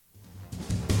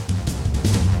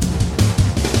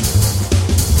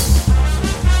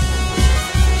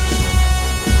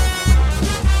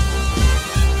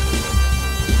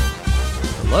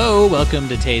Welcome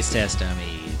to Taste Test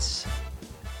Dummies.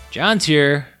 John's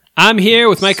here. I'm here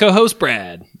with my co-host,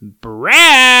 Brad.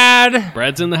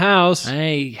 Brad's in the house.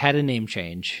 I had a name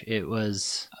change. It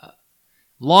was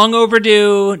long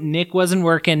overdue. Nick wasn't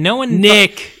working. No one...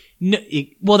 Nick!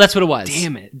 Well, that's what it was.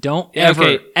 Damn it. Don't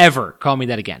ever call me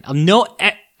that again.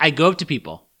 I go up to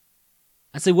people.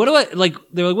 I say, what do I... Like,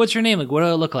 they're like, what's your name? Like, what do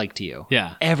I look like to you?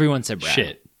 Yeah. Everyone said Brad.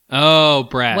 Shit. Oh,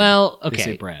 Brad. Well, okay. They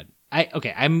say Brad.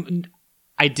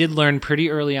 I did learn pretty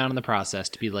early on in the process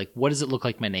to be like, what does it look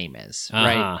like my name is? Uh-huh.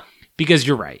 Right? Because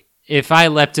you're right. If I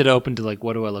left it open to like,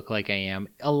 what do I look like I am?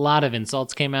 A lot of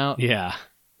insults came out. Yeah.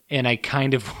 And I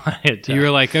kind of wanted to... You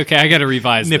were like, okay, I got to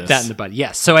revise nip this. that in the bud.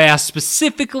 Yes. So I asked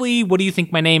specifically, what do you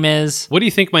think my name is? What do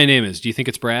you think my name is? Do you think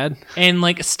it's Brad? And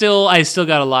like, I still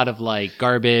got a lot of like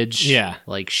garbage. Yeah.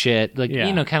 Like shit. Like, yeah.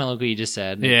 you know, kind of like what you just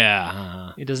said. Yeah.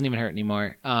 Uh-huh. It doesn't even hurt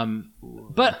anymore.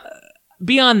 But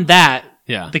beyond that,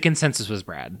 yeah, the consensus was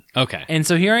Brad. Okay. And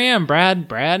so here I am, Brad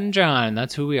and John.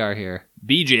 That's who we are here.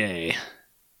 BJ.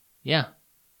 Yeah.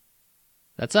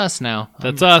 That's us now.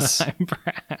 That's us. I'm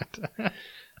Brad.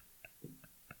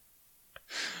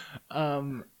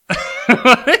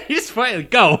 He's fine.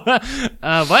 Go. What?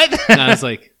 I was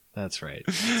like, that's right.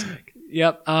 That's Nick.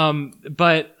 Yep.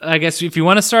 But I guess if you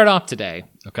want to start off today,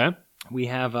 Okay. we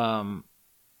have an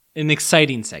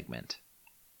exciting segment.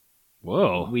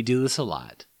 Whoa. We do this a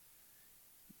lot.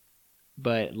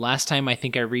 But last time I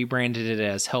think I rebranded it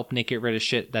as help Nick get rid of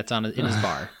shit that's in his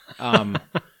bar.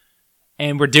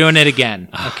 And we're doing it again.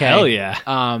 Okay. Hell yeah.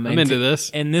 I'm into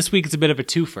this. And this week it's a bit of a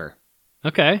twofer.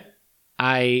 Okay.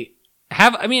 Hey,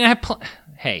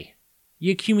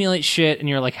 you accumulate shit and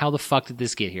you're like, how the fuck did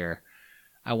this get here?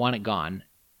 I want it gone.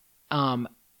 I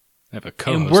have a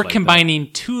co-host and we're like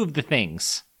combining two of the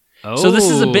things. Oh. So this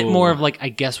is a bit more of like, I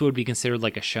guess what would be considered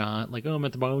like a shot. Like, oh, I'm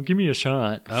at the bottom. Give me a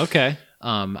shot. Okay.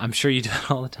 I'm sure you do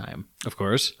it all the time. Of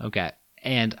course. Okay.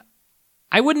 And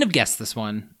I wouldn't have guessed this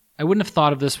one. I wouldn't have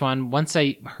thought of this one. Once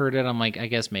I heard it, I'm like, I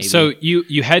guess maybe. So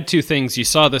you had two things. You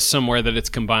saw this somewhere that it's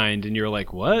combined, and you're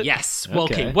like, what? Yes. Well,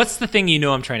 okay. What's the thing you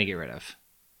know I'm trying to get rid of?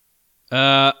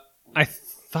 I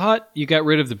thought you got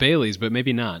rid of the Baileys, but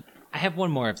maybe not. I have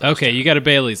one more of those. Okay, you got a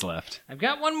Bailey's left. I've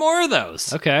got one more of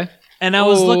those. Okay. And I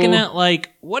was looking at,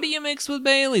 like, what do you mix with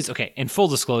Baileys? Okay, in full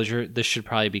disclosure, this should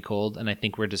probably be cold, and I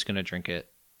think we're just going to drink it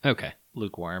Okay.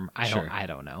 lukewarm. Sure. I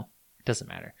don't know. It doesn't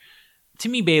matter. To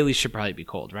me, Baileys should probably be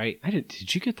cold, right?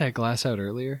 Did you get that glass out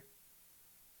earlier?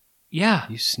 Yeah.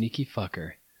 You sneaky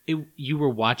fucker. You were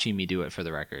watching me do it, for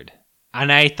the record.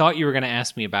 And I thought you were going to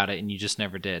ask me about it, and you just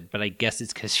never did. But I guess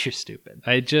it's because you're stupid.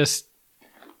 You're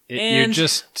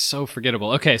just so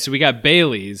forgettable. Okay, so we got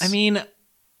Bailey's. I mean,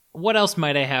 what else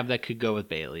might I have that could go with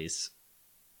Bailey's?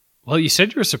 Well, you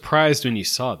said you were surprised when you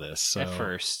saw this. So. At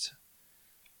first.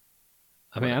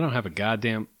 I mean, I don't have a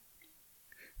goddamn...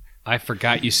 I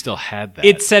forgot you still had that.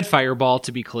 It said Fireball,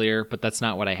 to be clear, but that's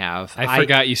not what I have. I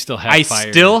forgot you still had Fire.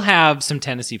 I still have some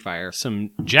Tennessee Fire.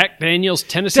 Some Jack Daniel's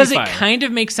Tennessee Fire. Does it kind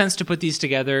of make sense to put these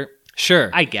together?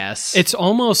 Sure. I guess. It's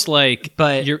almost like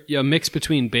but you're a mix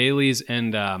between Bailey's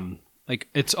and like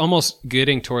it's almost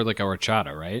getting toward like a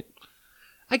horchata, right?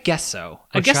 I guess so.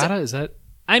 Horchata, is that?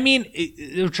 I mean,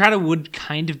 horchata would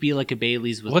kind of be like a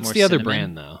Bailey's with What's more the other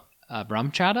cinnamon. brand though?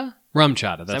 Rumchata?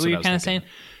 Rumchata. That's what you're kind of saying.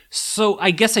 So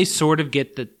I guess I sort of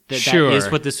get that Sure. that is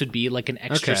what this would be, like an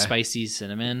extra Okay. spicy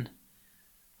cinnamon.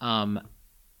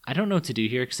 I don't know what to do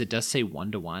here because it does say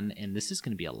 1-to-1, and this is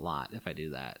going to be a lot if I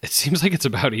do that. It seems like it's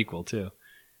about equal too.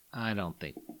 I don't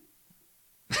think.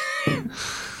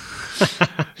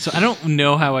 So I don't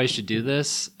know how I should do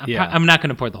this. I'm not going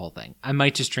to pour the whole thing. I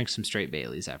might just drink some straight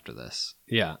Baileys after this.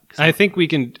 Yeah, I think we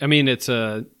can. I mean, it's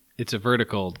a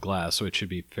vertical glass, so it should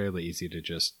be fairly easy to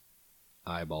just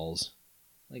eyeballs.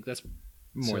 Like that's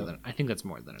more than I think that's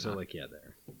more than enough. So like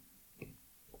there.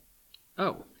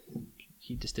 Oh,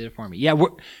 he just did it for me. Yeah,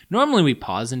 normally we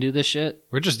pause and do this shit.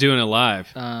 We're just doing it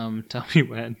live. Tell me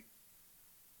when.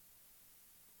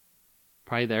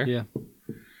 Probably there.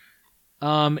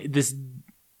 Yeah. This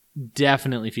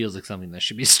definitely feels like something that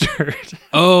should be stirred.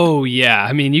 Oh yeah,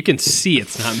 I mean you can see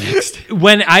it's not mixed.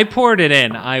 When I poured it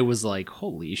in, I was like,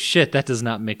 "Holy shit, that does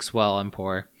not mix well on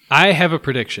pour." I have a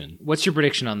prediction. What's your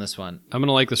prediction on this one? I'm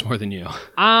gonna like this more than you.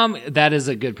 That is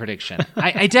a good prediction.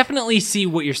 I definitely see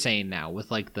what you're saying now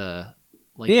with like the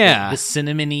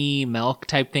cinnamony milk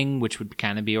type thing, which would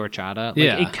kind of be horchata. Like,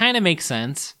 yeah, it kind of makes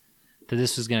sense that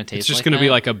this was going to taste. It's just like going to be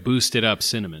that. like a boosted up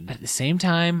cinnamon. But at the same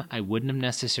time, I wouldn't have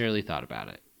necessarily thought about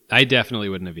it. I definitely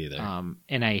wouldn't have either.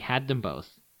 And I had them both.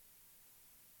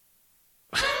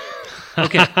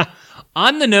 Okay,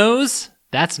 on the nose,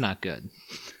 that's not good.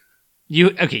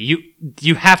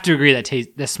 You have to agree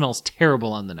that smells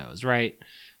terrible on the nose, right?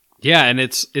 Yeah, and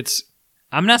it's.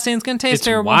 I'm not saying it's gonna taste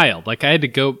terrible. It's wild. Like I had to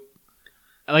go.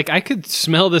 Like I could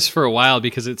smell this for a while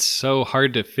because it's so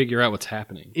hard to figure out what's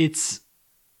happening. It's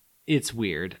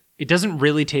weird. It doesn't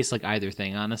really taste like either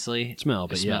thing, honestly. Smell,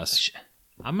 but yes.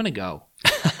 I'm gonna go.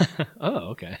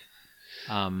 Oh, okay.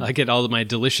 I get all of my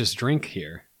delicious drink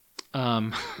here.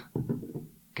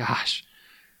 Gosh.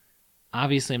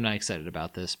 Obviously, I'm not excited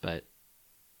about this, but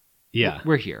yeah,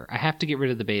 we're here. I have to get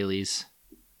rid of the Baileys.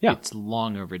 Yeah. It's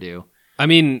long overdue. I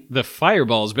mean, the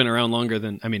Fireball's been around longer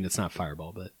than... I mean, it's not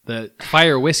Fireball, but the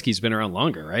Fire Whiskey's been around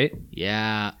longer, right?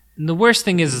 Yeah. And the worst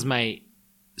thing is my...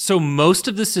 So most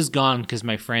of this is gone because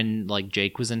my friend, like,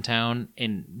 Jake was in town,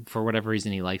 and for whatever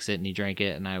reason, he likes it, and he drank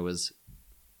it, and I was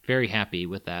very happy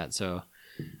with that, so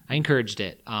I encouraged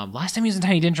it. Last time he was in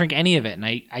town, he didn't drink any of it, and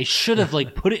I should have,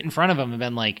 like, put it in front of him and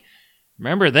been like,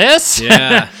 remember this?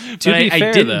 Yeah. To be fair,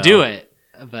 I didn't though, do it.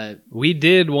 But we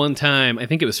did one time, I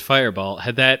think it was Fireball,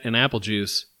 had that and apple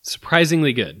juice.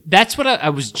 Surprisingly good. That's what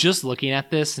I was just looking at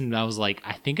this, and I was like,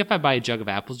 I think if I buy a jug of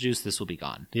apple juice, this will be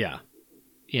gone. Yeah.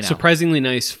 You know? Surprisingly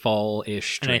nice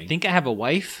fall-ish drink. And I think I have a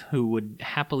wife who would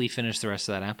happily finish the rest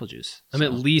of that apple juice. I'm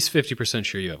at least 50%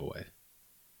 sure you have a wife.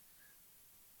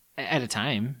 At a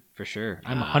time, for sure.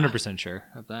 I'm 100% sure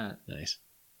of that. Nice.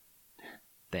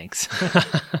 Thanks.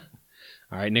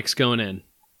 All right, Nick's going in.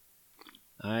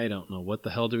 I don't know what the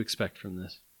hell to expect from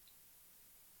this.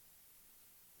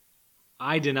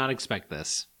 I did not expect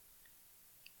this.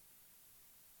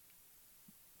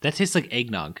 That tastes like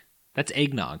eggnog. That's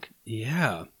eggnog.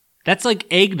 Yeah. That's like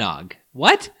eggnog.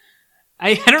 What?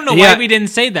 I don't know why we didn't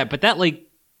say that, but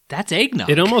that's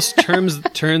eggnog. It almost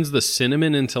turns the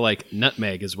cinnamon into like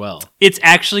nutmeg as well. It's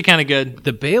actually kind of good.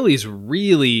 The Bailey's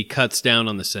really cuts down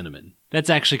on the cinnamon.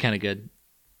 That's actually kind of good.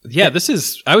 Yeah, this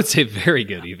is, I would say, very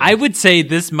good even. I would say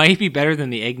this might be better than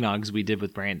the eggnogs we did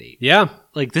with brandy. Yeah.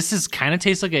 Like, this is kind of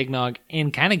tastes like eggnog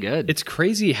and kind of good. It's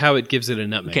crazy how it gives it a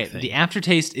nutmeg thing. The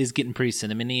aftertaste is getting pretty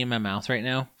cinnamony in my mouth right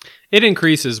now. It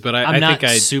increases, but I'm not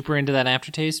super into that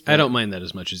aftertaste. I don't mind that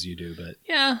as much as you do, but...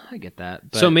 Yeah, I get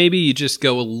that. But so maybe you just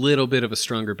go a little bit of a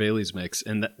stronger Bailey's mix,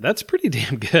 and that's pretty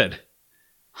damn good.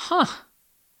 Huh.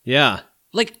 Yeah.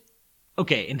 Like,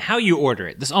 okay, and how you order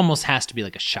it. This almost has to be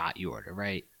like a shot you order,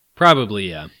 right? Probably,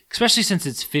 yeah. Especially since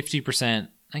it's 50%.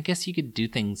 I guess you could do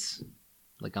things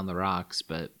like on the rocks,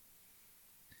 but...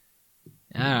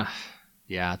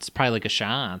 yeah, it's probably like a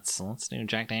shot. So let's do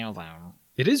Jack Daniel's out.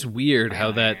 It is weird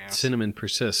how that cinnamon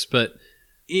persists, but...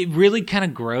 It really kind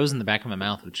of grows in the back of my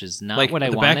mouth, which is not what I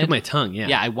wanted. the back of my tongue, yeah.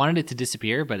 Yeah, I wanted it to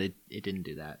disappear, but it didn't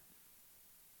do that.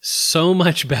 So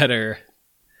much better.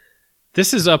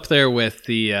 This is up there with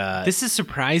the... this is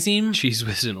surprising. Cheese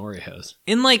Whiz and Oreos.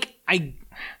 And like,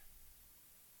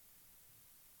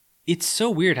 it's so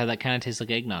weird how that kind of tastes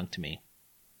like eggnog to me.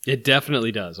 It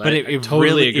definitely does. But I totally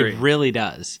really agree. It really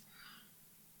does.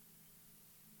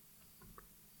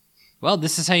 Well,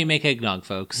 this is how you make eggnog,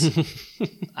 folks.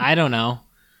 I don't know.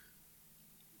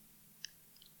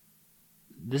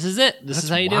 This is it. This is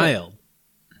how you do it.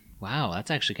 Wow, that's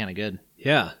actually kind of good.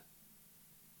 Yeah.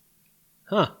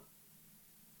 Huh.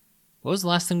 What was the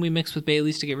last thing we mixed with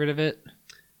Bailey's to get rid of it?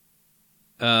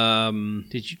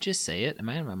 Did you just say it? Am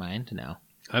I in my mind? No.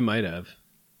 I might have.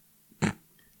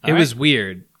 It was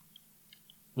weird.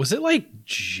 Was it like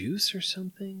juice or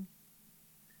something?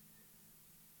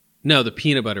 No, the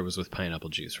peanut butter was with pineapple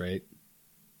juice, right?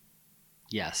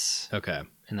 Yes. Okay.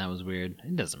 And that was weird.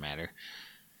 It doesn't matter.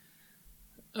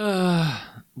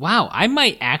 Wow, I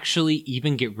might actually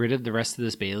even get rid of the rest of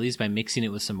this Bailey's by mixing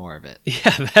it with some more of it.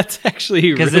 Yeah, that's actually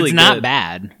really good. Because it's not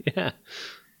bad. Yeah.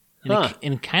 And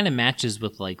it kind of matches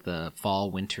with like the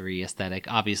fall wintry aesthetic,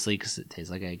 obviously, because it tastes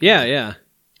like egg. Yeah.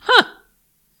 Huh.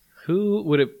 Who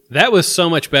would have... That was so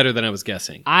much better than I was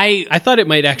guessing. I thought it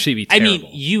might actually be terrible. I mean,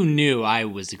 you knew I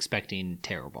was expecting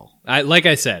terrible. Like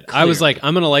I said, Clearly. I was like,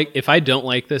 I'm going to like... If I don't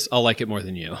like this, I'll like it more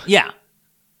than you. Yeah.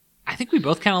 I think we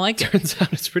both kind of liked it. Turns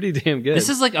out it's pretty damn good. This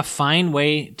is like a fine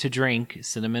way to drink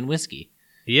cinnamon whiskey.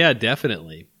 Yeah,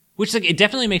 definitely. Which, like, it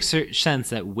definitely makes sense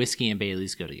that whiskey and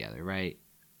Bailey's go together, right?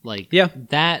 Like, yeah.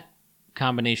 That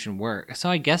combination works. So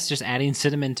I guess just adding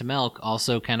cinnamon to milk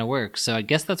also kind of works. So I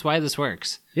guess that's why this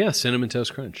works. Yeah, Cinnamon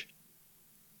Toast Crunch.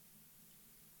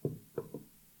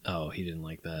 Oh, he didn't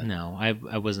like that. No,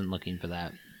 I wasn't looking for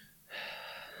that.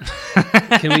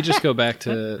 Can we just go back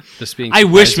to this being... I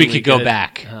wish we could go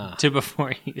back to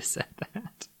before you said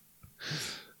that.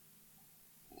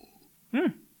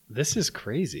 This is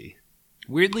crazy.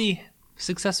 Weirdly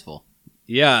successful.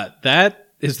 Yeah, that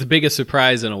is the biggest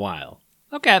surprise in a while.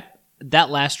 Okay.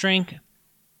 That last drink,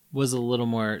 was a little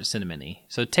more cinnamony.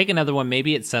 So take another one.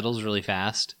 Maybe it settles really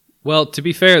fast. Well, to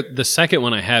be fair, the second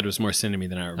one I had was more cinnamony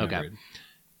than I remembered. Okay.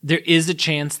 There is a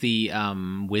chance the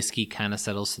whiskey kind of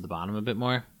settles to the bottom a bit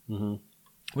more,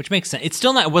 which makes sense. It's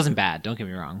still not. It wasn't bad. Don't get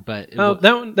me wrong, but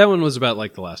that one was about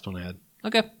like the last one I had.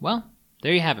 Okay, well,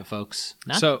 there you have it, folks.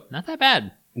 Not that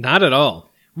bad. Not at all.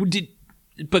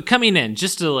 But coming in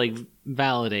just to like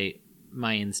validate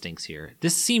my instincts here,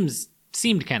 this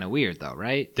seemed kind of weird though,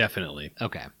 right? Definitely.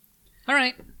 Okay. All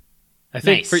right. I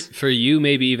think Nice. for you,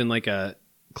 maybe even like a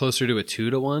closer to a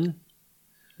 2-to-1.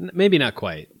 Maybe not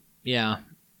quite. Yeah.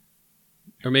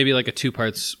 Or maybe like a 2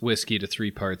 parts whiskey to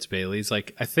 3 parts Bailey's.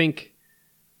 Like, I think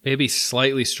maybe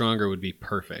slightly stronger would be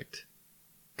perfect.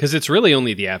 Because it's really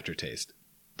only the aftertaste.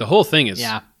 The whole thing is...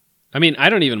 Yeah. I mean, I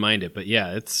don't even mind it, but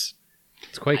yeah, it's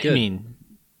quite good. I mean,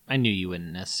 I knew you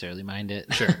wouldn't necessarily mind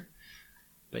it. Sure.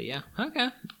 But yeah, okay.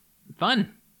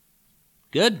 Fun.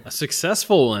 Good. A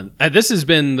successful one. This has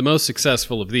been the most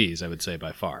successful of these, I would say,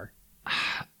 by far.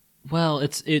 Well,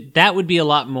 that would be a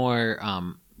lot more...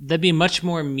 that'd be a much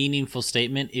more meaningful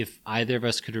statement if either of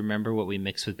us could remember what we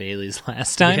mixed with Bailey's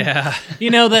last time. Yeah.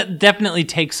 That definitely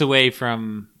takes away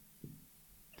from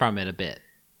it a bit.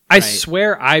 I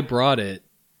swear I brought it.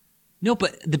 No,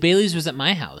 but the Bailey's was at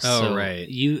my house. Oh, so right.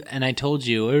 And I told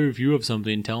you, oh, if you have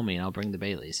something, tell me, and I'll bring the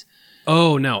Bailey's.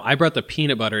 Oh, no. I brought the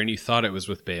peanut butter, and you thought it was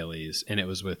with Bailey's, and it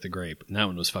was with the grape. And that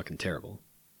one was fucking terrible.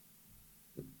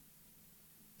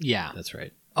 Yeah. That's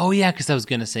right. Oh, yeah, because I was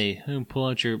going to say, pull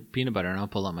out your peanut butter, and I'll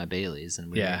pull out my Bailey's,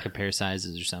 and we can compare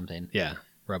sizes or something. Yeah,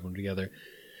 rub them together.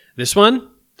 This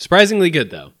one, surprisingly good,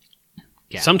 though.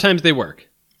 Yeah. Sometimes they work.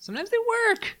 Sometimes they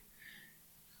work.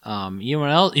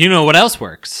 You know what else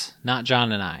works? Not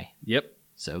John and I. Yep.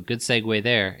 So good segue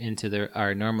there into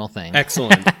our normal thing.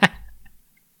 Excellent.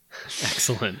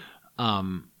 Excellent.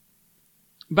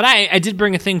 But I did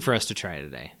bring a thing for us to try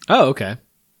today. Oh, okay.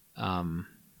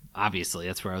 Obviously,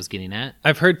 that's where I was getting at.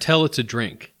 I've heard tell it's a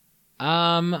drink.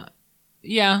 Yeah.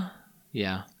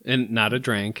 And not a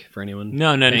drink for anyone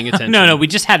No, paying attention. No, we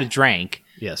just had a drink.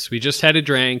 Yes, we just had a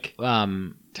drink.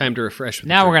 Time to refresh with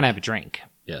now we're going to have a drink.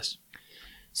 Yes.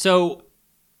 So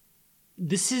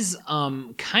this is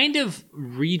kind of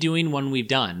redoing one we've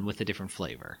done with a different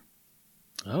flavor.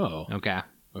 Oh. Okay.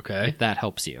 Okay. If that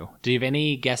helps you. Do you have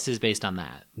any guesses based on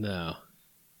that? No.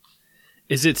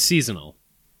 Is it seasonal?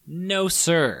 No,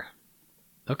 sir.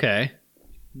 Okay.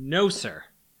 No, sir.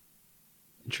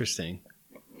 Interesting.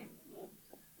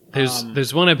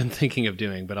 There's one I've been thinking of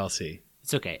doing, but I'll see.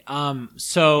 It's okay.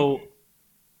 So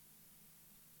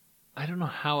I don't know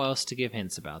how else to give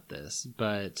hints about this,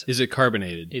 but Is it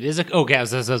carbonated? it is okay.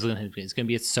 It's going to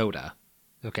be a soda.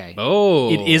 Okay.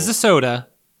 Oh. It is a soda,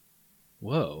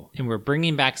 Whoa. and we're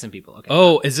bringing back some people. Okay.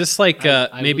 Oh, is this like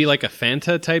maybe was- like a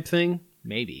Fanta type thing?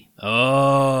 Maybe.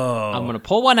 Oh. I'm going to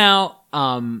pull one out.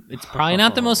 It's probably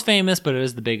not the most famous, but it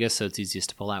is the biggest, so it's easiest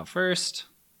to pull out first.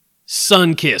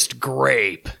 Sun-kissed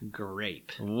grape.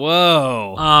 Grape.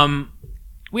 Whoa.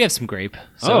 We have some grape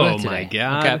soda Oh today. my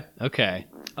god. Okay.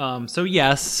 So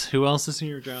yes, who else is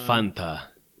here, John? Fanta.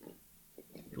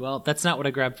 Well, that's not what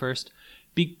I grabbed first,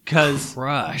 because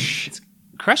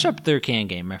Crush up their can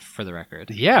game, for the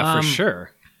record. Yeah, for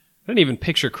sure. I don't even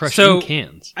picture Crush so- in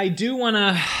cans. I do want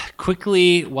to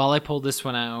quickly, while I pull this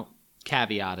one out,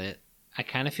 caveat it. I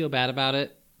kind of feel bad about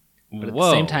it, but at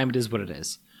the same time, it is what it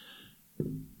is.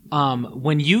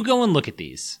 When you go and look at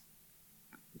these,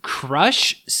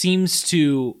 Crush seems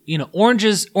to, orange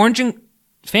and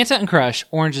Fanta and Crush,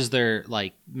 orange is their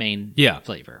like main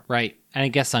flavor, right? And I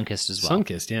guess Sunkissed as well.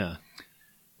 Sunkissed, yeah.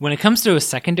 When it comes to a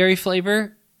secondary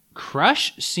flavor,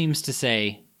 Crush seems to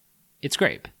say it's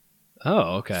grape.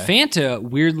 Oh, okay. Fanta,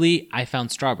 weirdly, I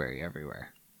found strawberry everywhere.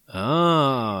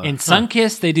 Oh. In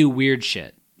Sunkissed, they do weird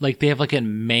shit. Like they have like a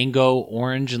mango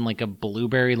orange and like a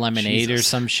blueberry lemonade or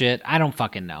some shit. I don't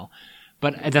fucking know.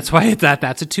 But that's why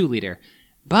that's a 2-liter.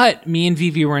 But me and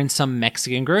Vivi were in some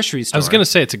Mexican grocery store. I was going to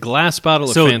say it's a glass bottle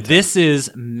of so Fanta. this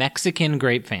is Mexican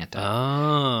grape Fanta.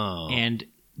 Oh. And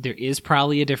there is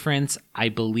probably a difference. I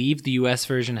believe the U.S.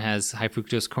 version has high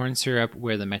fructose corn syrup,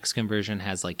 where the Mexican version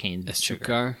has like cane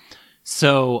sugar.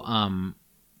 So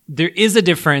there is a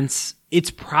difference.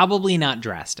 It's probably not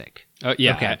drastic. Oh,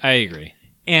 yeah, Okay. I agree.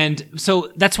 And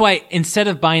so that's why instead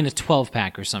of buying a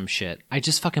 12-pack or some shit, I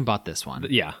just fucking bought this one.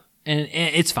 Yeah. And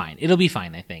it's fine. It'll be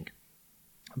fine, I think.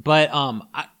 But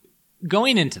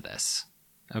going into this,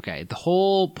 okay, the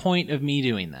whole point of me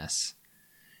doing this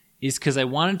is because I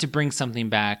wanted to bring something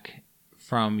back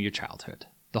from your childhood.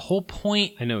 The whole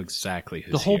point... I know exactly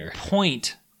who's The whole here.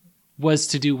 point was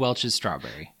to do Welch's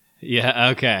Strawberry. Yeah,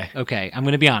 okay. Okay, I'm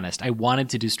going to be honest. I wanted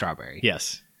to do strawberry.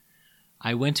 Yes.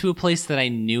 I went to a place that I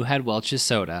knew had Welch's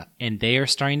soda, and they are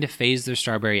starting to phase their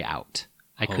strawberry out.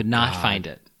 I could not find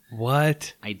it.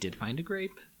 What? I did find a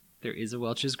grape. There is a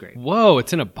Welch's grape. Whoa,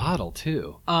 it's in a bottle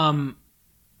too. I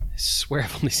swear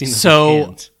I've only seen the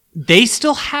cans. They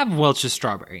still have Welch's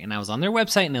strawberry, and I was on their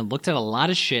website and I looked at a lot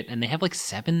of shit, and they have like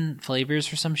 7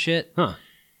 flavors or some shit. Huh.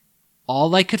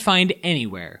 All I could find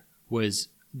anywhere was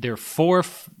their 4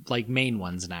 like main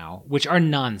ones now, which are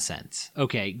nonsense.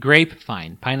 Okay, grape,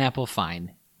 fine. Pineapple,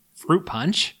 fine. Fruit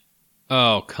punch?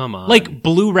 Oh, come on. Like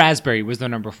blue raspberry was their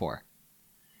number 4.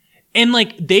 And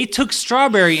like they took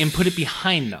strawberry and put it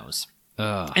behind those.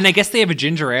 And I guess they have a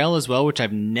ginger ale as well, which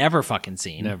I've never fucking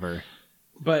seen. Never.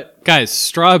 But guys,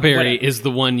 strawberry is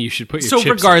the one you should put your chips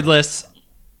So regardless,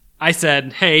 I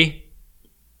said, hey,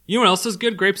 you know what else is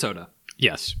good? Grape soda.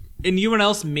 Yes. And you know what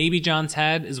else maybe John's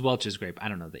had is Welch's grape. I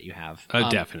don't know that you have.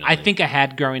 Definitely. I think I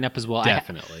had growing up as well.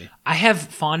 Definitely. I have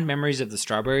fond memories of the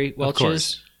strawberry Welch's. Of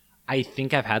course. I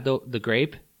think I've had the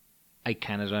grape. I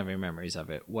kind of don't have any memories of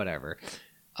it. Whatever.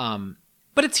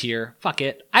 But it's here. Fuck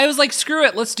it. I was like, screw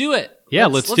it. Let's do it. Yeah,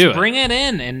 let's do it. Bring it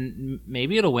in, and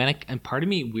maybe it'll win. And part of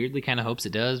me weirdly kind of hopes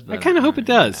it does. But I kind of hope it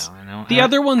does. I know. The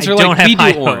other ones I are don't like, have we do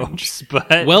high orange. hopes,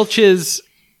 but Welch's,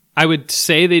 I would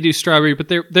say they do strawberry, but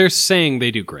they're saying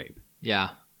they do grape. yeah.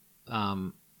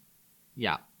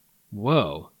 Yeah.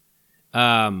 Whoa.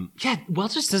 Yeah,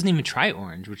 Welch's doesn't even try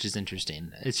orange, which is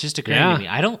interesting. It's just occurring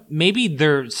to me. Maybe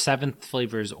their 7th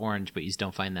flavor is orange, but you just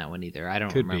don't find that one either. I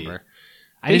don't remember.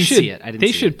 I didn't see it.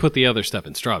 They should put the other stuff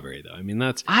in strawberry, though. I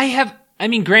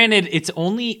mean, granted, it's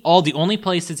the only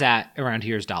place it's at around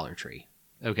here is Dollar Tree.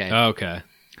 Okay. Okay.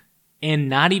 And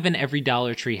not even every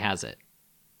Dollar Tree has it.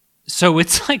 So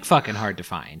it's like fucking hard to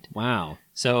find. Wow.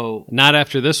 So not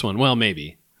after this one. Well,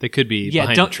 maybe. They could be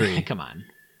behind the tree. Come on.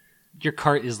 Your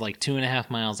cart is like 2.5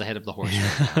 miles ahead of the horse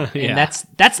right now. Yeah. And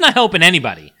that's not helping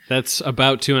anybody. That's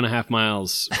about 2.5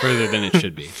 miles further than it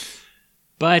should be.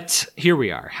 But here we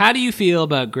are. How do you feel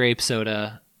about grape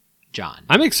soda, John?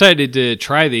 I'm excited to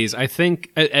try these. I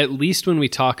think at least when we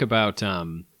talk about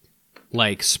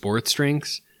like sports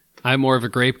drinks, I'm more of a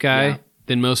grape guy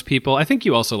than most people. I think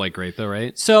you also like grape though,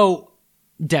 right? So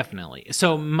definitely.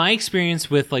 So my experience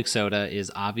with like soda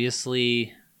is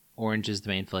obviously orange is the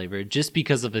main flavor just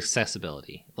because of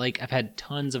accessibility. Like I've had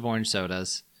tons of orange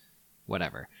sodas,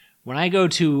 whatever. When I go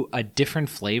to a different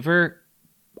flavor,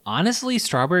 honestly,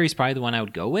 strawberry is probably the one I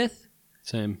would go with.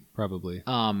 Same, probably.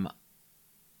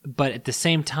 But at the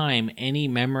same time, any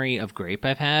memory of grape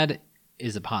I've had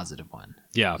is a positive one.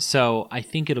 Yeah. So I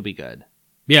think it'll be good.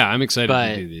 Yeah, I'm excited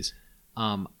to do these.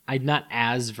 I'm not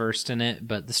as versed in it,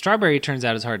 but the strawberry turns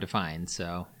out is hard to find.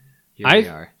 So here we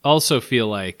are. I also feel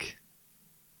like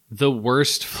the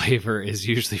worst flavor is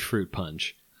usually fruit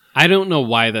punch. I don't know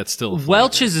why that's still a flavor.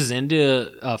 Welch's is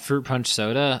into fruit punch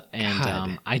soda, and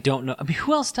God. I don't know. I mean,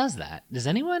 who else does that? Does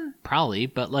anyone? Probably,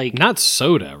 but like not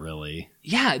soda, really.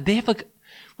 Yeah, they have like,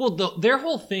 well, their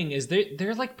whole thing is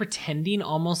they're like pretending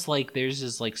almost like there's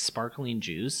this like sparkling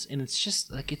juice, and it's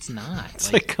just like it's not.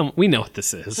 It's like we know what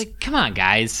this is. It's like, come on,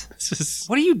 guys,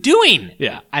 what are you doing?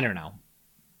 Yeah, I don't know.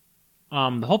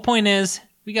 The whole point is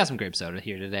we got some grape soda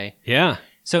here today. Yeah.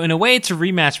 So in a way, it's a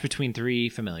rematch between 3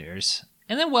 familiars.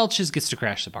 And then Welch's gets to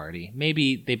crash the party.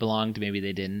 Maybe they belonged, maybe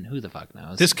they didn't. Who the fuck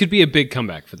knows? This could be a big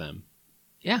comeback for them.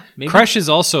 Yeah, maybe. Crush is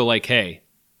also like, hey,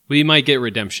 we might get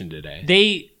redemption today.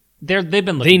 They've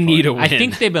been looking. They need for it. a win. I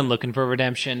think they've been looking for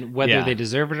redemption. Whether they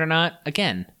deserve it or not,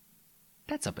 again,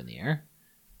 that's up in the air.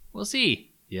 We'll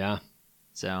see. Yeah.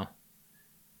 So,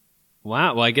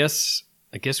 wow. Well, I guess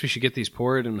we should get these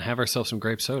poured and have ourselves some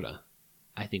grape soda.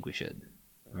 I think we should.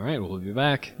 All right. We'll be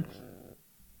back.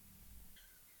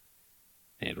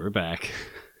 And we're back.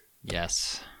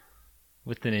 Yes.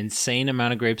 With an insane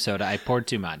amount of grape soda. I poured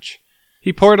too much.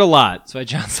 He poured a lot. That's why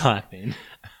John's laughing.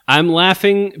 I'm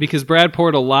laughing because Brad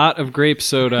poured a lot of grape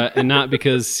soda and not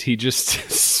because he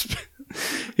just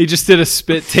did a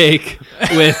spit take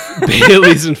with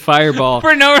Bailey's and Fireball.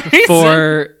 For no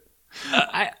reason.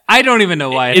 I don't even know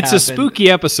why it's happened. a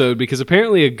spooky episode because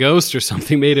apparently a ghost or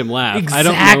something made him laugh. Exactly.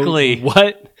 I don't know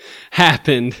what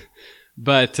happened,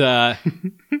 but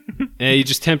you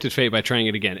just tempted fate by trying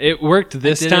it again. It worked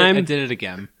this time. I did it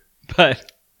again.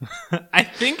 But I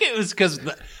think it was because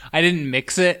I didn't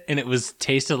mix it and it was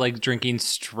tasted like drinking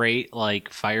straight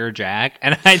like Fire Jack.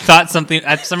 And I thought for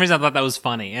some reason I thought that was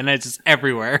funny and it's just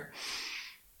everywhere.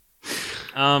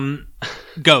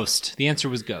 Ghost. The answer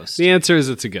was ghost. The answer is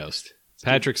it's a ghost.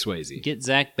 Patrick Swayze. Get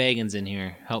Zach Bagans in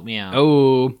here. Help me out.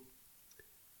 Oh.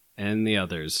 And the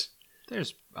others.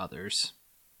 There's others.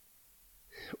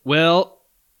 Well,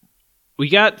 we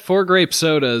got 4 grape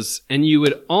sodas, and you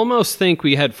would almost think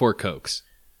we had 4 Cokes.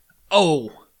 Oh,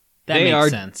 that They makes are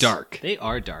sense. dark. They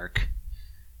are dark.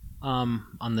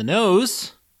 On the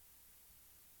nose,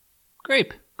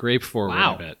 grape. Grape forward,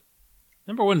 Wow. I bet.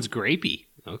 Number one's grapey.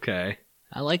 Okay.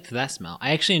 I liked that smell.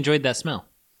 I actually enjoyed that smell.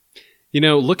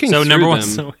 Looking So through number them,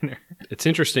 one's the winner. it's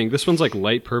interesting. This one's like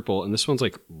light purple, and this one's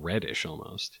like reddish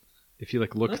almost. If you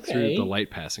like look through the light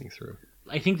passing through.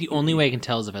 I think the only way I can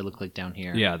tell is if I look like down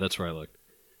here. Yeah, that's where I looked.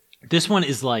 This one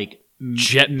is like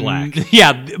Jet black.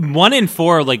 Yeah, 1 and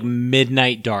 4 are like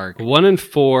midnight dark. 1 and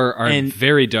 4 are And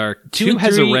very dark. 2 2 and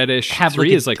has a 3 reddish. have 3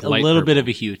 like is like a light little bit purple. of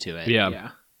a hue to it.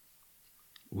 Yeah.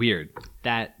 Weird.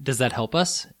 That does that help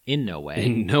us? In no way.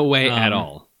 In no way at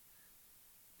all.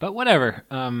 But whatever.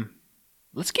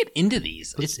 Let's get into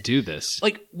these. Let's do this.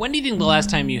 Like, when do you think the last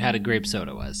time you had a grape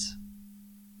soda was?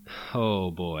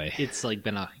 Oh boy. It's like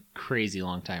been a crazy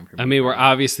long time for me. I mean, we're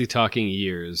obviously talking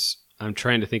years. I'm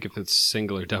trying to think if it's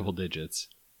single or double digits.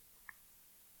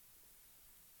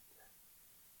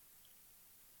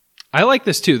 I like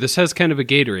this too. This has kind of a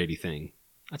Gatorade-y thing.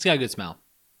 It's got a good smell.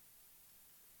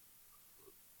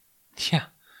 Yeah.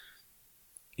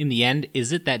 In the end,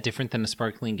 is it that different than a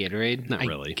sparkling Gatorade? Not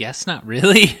really. I guess not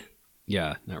really.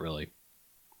 Yeah, not really.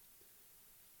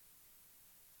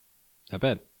 Not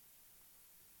bad.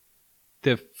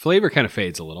 The flavor kind of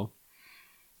fades a little.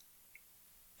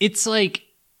 It's like,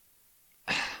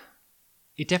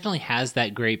 it definitely has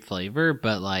that grape flavor,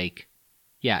 but like,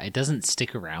 yeah, it doesn't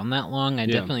stick around that long. I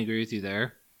definitely agree with you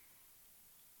there.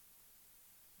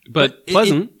 But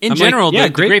pleasant. In I'm general, like, yeah,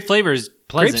 the grape flavor is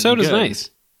pleasant. Grape soda's and good. nice.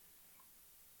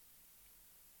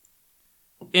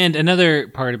 And another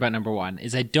part about number one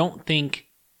is I don't think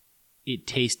it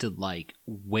tasted like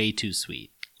way too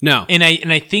sweet. No. And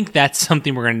I think that's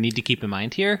something we're going to need to keep in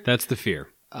mind here. That's the fear.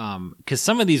 Because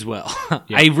some of these will.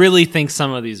 Yeah. I really think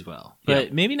some of these will. But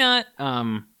Yeah. maybe not.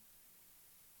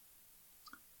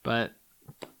 But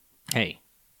hey,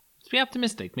 let's be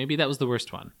optimistic. Maybe that was the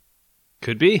worst one.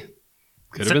 Could be.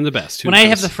 Could have been the best. Who When I knows?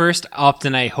 have the first,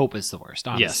 often I hope it's the worst,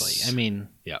 honestly. Yes. I mean...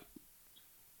 Yeah.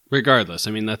 Regardless,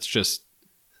 I mean, that's just...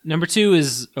 Number 2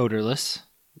 is odorless.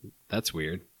 That's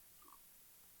weird.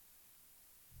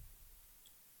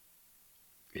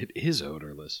 It is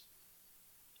odorless.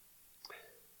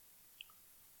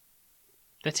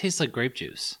 That tastes like grape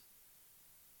juice.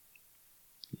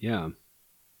 Yeah.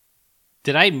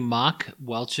 Did I mock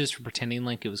Welch's for pretending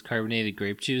like it was carbonated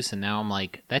grape juice, and now I'm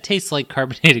like, that tastes like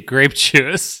carbonated grape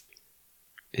juice?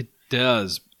 It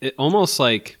does. It almost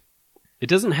like... It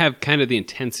doesn't have kind of the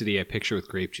intensity I picture with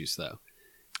grape juice, though.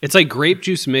 It's like grape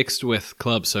juice mixed with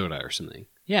club soda or something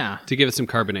Yeah. to give it some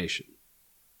carbonation.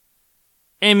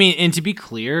 I mean, and to be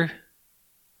clear,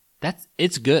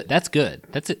 it's good. That's good.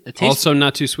 It tastes, Also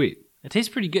not too sweet. it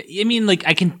tastes pretty good. I mean, like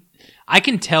I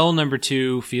can tell number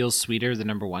 2 feels sweeter than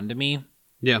number 1 to me,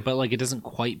 Yeah. but like it doesn't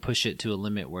quite push it to a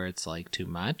limit where it's like too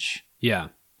much. Yeah.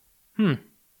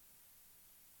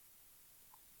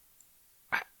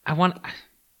 I want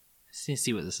to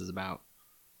see what this is about.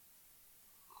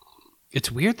 It's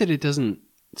weird that it doesn't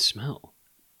smell.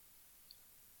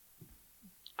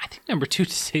 I think number 2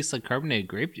 just tastes like carbonated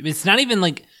grape juice. It's not even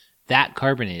like that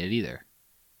carbonated either.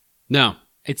 No.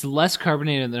 It's less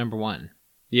carbonated than number 1.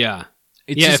 Yeah.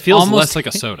 It's Yeah, it just feels almost- less like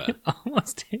a soda. It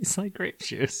almost tastes like grape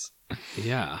juice.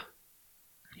 Yeah.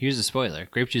 Here's a spoiler.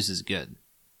 Grape juice is good.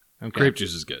 Okay. Grape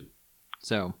juice is good.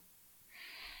 So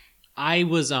I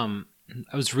was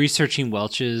researching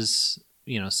Welch's,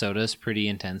 sodas pretty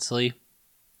intensely.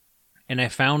 And I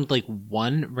found like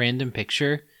one random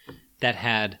picture that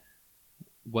had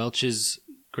Welch's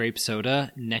grape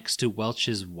soda next to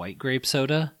Welch's white grape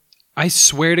soda. I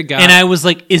swear to God. And I was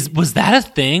like, was that a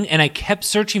thing? And I kept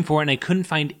searching for it and I couldn't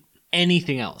find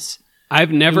anything else.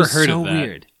 I've never was heard so of that.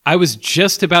 weird. I was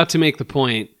just about to make the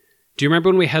point. Do you remember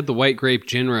when we had the white grape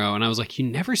Jinro? And I was like, you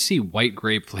never see white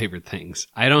grape flavored things.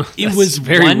 I don't. It was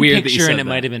very one weird picture and it that.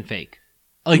 might have been fake.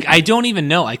 Like, I don't even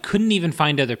know. I couldn't even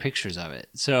find other pictures of it.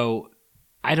 So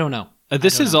I don't know.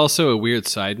 This is also a weird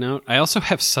side note. I also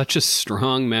have such a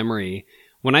strong memory.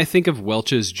 When I think of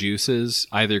Welch's juices,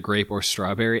 either grape or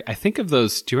strawberry, I think of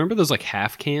those. Do you remember those like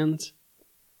half cans?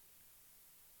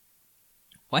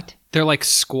 What? They're like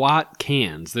squat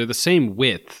cans. They're the same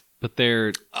width, but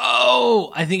they're.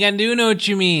 Oh, I think I do know what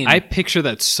you mean. I picture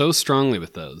that so strongly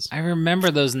with those. I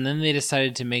remember those, and then they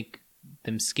decided to make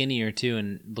them skinnier too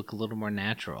and look a little more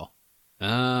natural.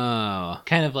 Oh.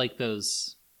 Kind of like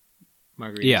those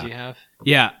margaritas Yeah. you have.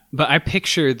 Yeah, but I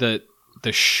picture the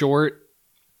short,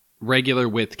 regular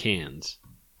width cans.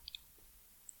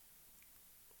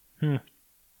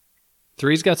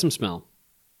 3's got some smell.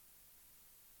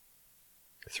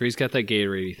 3's got that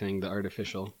Gatorade thing, the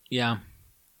artificial. Yeah.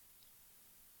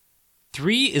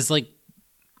 3 is like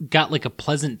got like a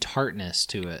pleasant tartness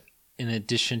to it in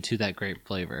addition to that grape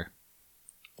flavor,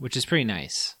 which is pretty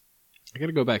nice. I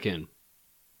gotta go back in.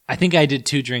 I think I did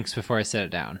 2 drinks before I set it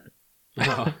down.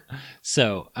 Oh.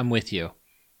 So I'm with you.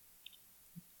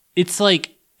 It's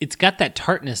like, it's got that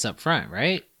tartness up front,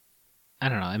 right? I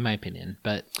don't know, in my opinion,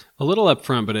 but A little up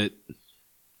front, but it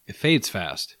fades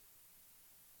fast.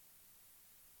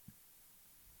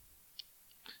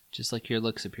 just like your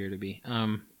looks appear to be.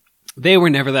 They were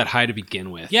never that high to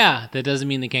begin with. Yeah, that doesn't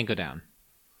mean they can't go down.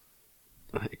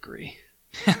 I agree.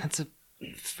 That's a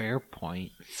fair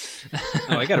point.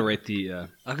 Oh, I gotta rate the...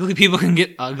 Ugly people can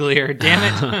get uglier,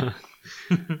 damn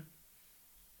it.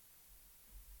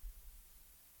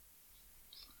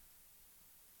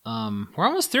 We're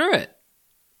almost through it.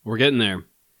 We're getting there.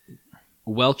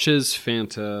 Welch's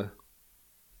Fanta.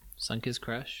 Sunkist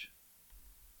Crush.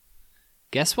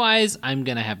 Guess-wise, I'm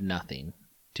going to have nothing,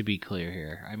 to be clear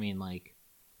here. I mean, like...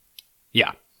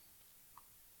 Yeah.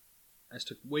 I just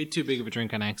took way too big of a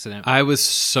drink on accident. I was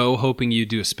so hoping you'd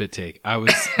do a spit take. That would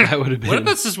have been... What if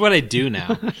that's just what I do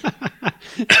now?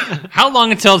 How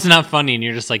long until it's not funny and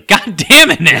you're just like, God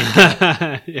damn it,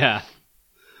 Nick! Yeah.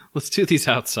 Let's do these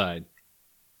outside.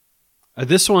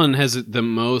 This one has the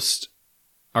most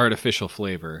artificial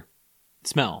flavor.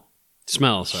 Smell.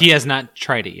 Smell, sorry. He has not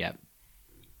tried it yet.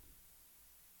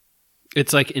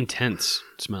 It's like intense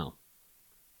smell.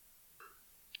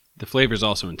 The flavor's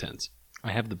also intense.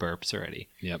 I have the burps already.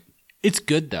 Yep. It's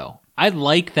good, though. I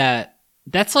like that.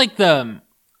 That's like the...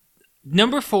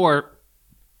 Number 4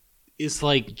 is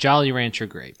like Jolly Rancher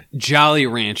grape. Jolly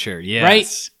Rancher, yes.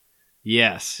 Right?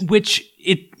 Yes. Which,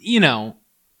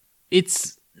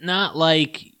 it's not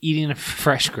like eating a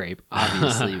fresh grape,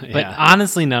 obviously. Yeah. But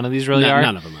honestly, none of these really are.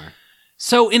 None of them are.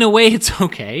 So, in a way, it's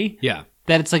okay. Yeah.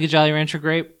 That it's like a Jolly Rancher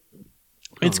grape.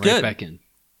 It's right good. Back in.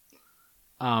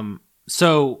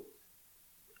 So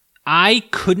I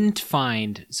couldn't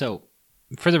find. So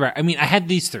for the record, I mean, I had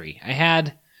these 3. I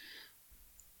had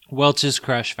Welch's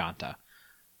Crush Fanta.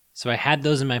 So I had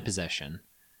those in my possession,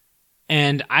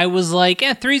 and I was like,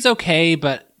 "Yeah, 3's okay,"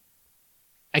 but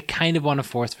I kind of want a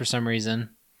 4th for some reason.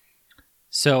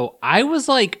 So I was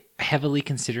like heavily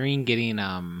considering getting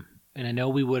and I know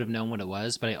we would have known what it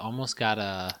was, but I almost got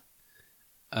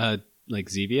like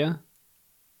Zevia?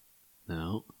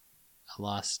 No. I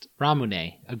lost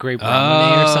Ramune, a grape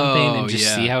Ramune or something, and just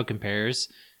yeah. see how it compares.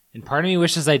 And part of me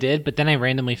wishes I did, but then I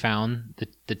randomly found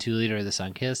the 2-liter of the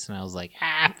Sunkist, and I was like,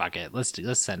 fuck it, let's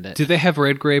send it. Do they have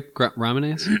red grape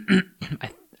ramenes?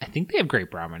 I think they have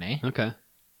grape Ramune, Okay.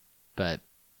 but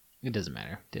it doesn't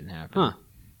matter. Didn't have it. Huh.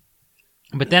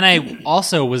 But then I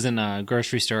also was in a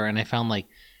grocery store, and I found like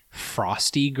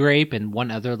Frosty grape and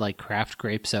one other like craft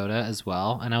grape soda as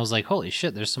well, and I was like, holy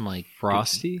shit, there's some like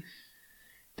Frosty?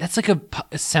 That's like a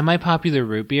semi-popular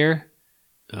root beer.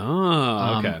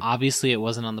 Oh, okay. Obviously, it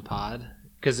wasn't on the pod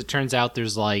because it turns out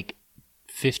there's like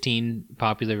 15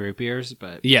 popular root beers,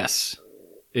 but Yes.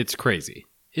 It's crazy.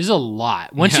 it's a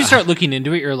lot. Once you start looking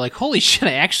into it, you're like, holy shit,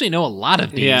 I actually know a lot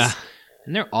of these. Yeah.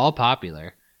 And they're all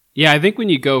popular. Yeah, I think when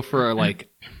you go for like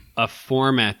a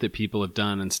format that people have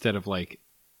done instead of like,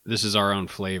 this is our own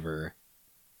flavor.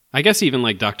 I guess even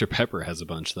like Dr. Pepper has a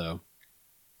bunch though.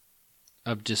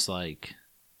 Of just like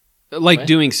Like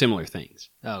doing similar things.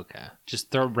 okay. Just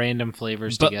throw random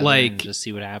flavors But, together like- and just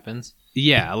see what happens.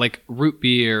 Yeah, like root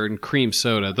beer and cream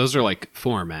soda. Those are like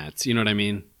formats. You know what I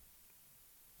mean?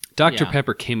 Dr. Yeah.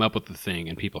 Pepper came up with the thing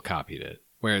and people copied it.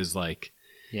 Whereas like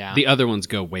Yeah. the other ones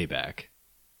go way back.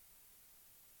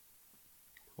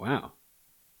 Wow.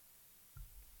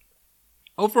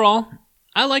 Overall,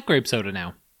 I like grape soda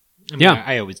now. I mean, Yeah.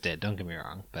 I always did. Don't get me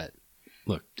wrong, but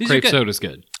Look, These are grape good. soda's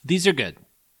good. these are good.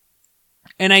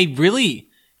 And I really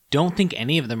don't think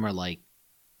any of them are like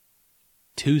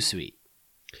too sweet.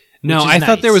 No, Which is I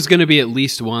thought there nice. was going to be at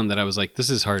least one that I was like, this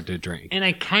is hard to drink. And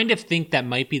I kind of think that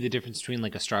might be the difference between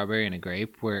like a strawberry and a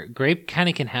grape, where grape kind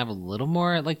of can have a little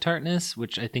more like tartness,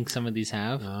 which I think some of these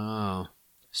have. Oh.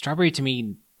 Strawberry to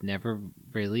me never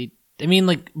really. I mean,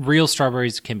 like real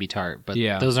strawberries can be tart, but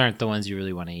Yeah. those aren't the ones you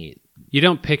really want to eat. You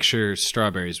don't picture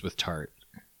strawberries with tart.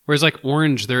 Whereas like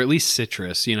orange, they're at least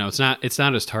citrus. You know, it's not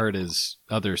as tart as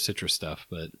other citrus stuff,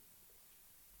 but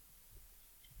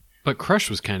Crush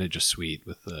was kind of just sweet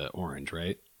with the orange,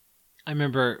 right? I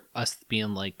remember us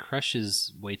being like, Crush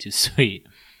is way too sweet.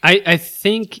 I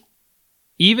think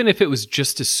even if it was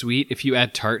just as sweet, if you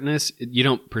add tartness, you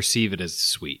don't perceive it as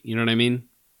sweet. You know what I mean?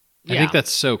 I Yeah. think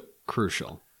that's so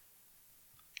crucial.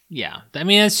 Yeah. I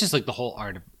mean, it's just like the whole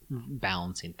art of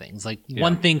balancing things. Like Yeah.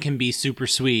 one thing can be super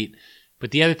sweet, but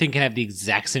the other thing can have the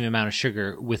exact same amount of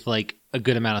sugar with like a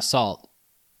good amount of salt.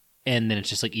 and then it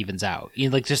just like evens out.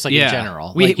 Like just like Yeah. in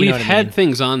general. We've what I had mean?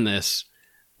 things on this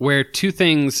where two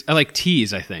things, I like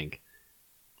teas, I think,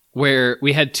 where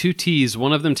we had two teas.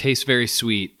 One of them tastes very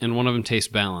sweet and one of them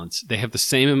tastes balanced. They have the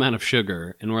same amount of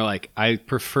sugar, and we're like, I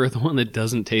prefer the one that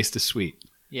doesn't taste as sweet.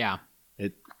 Yeah.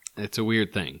 It's a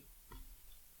weird thing.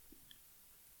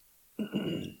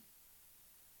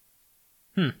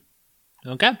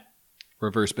 Okay.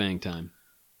 Reverse bang time.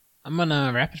 I'm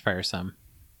gonna rapid fire some.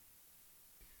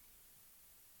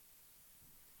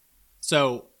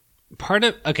 So,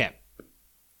 a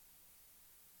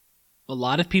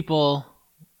lot of people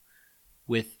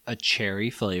with a cherry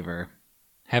flavor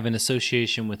have an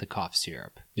association with a cough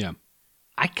syrup. Yeah.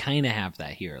 I kind of have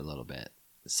that here a little bit.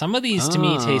 Some of these to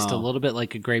me taste a Oh. little bit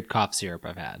like a grape cough syrup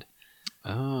I've had,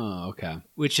 Oh, okay.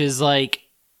 which is like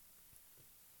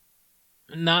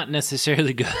not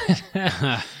necessarily good,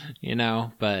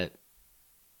 but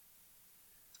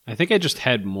I think I just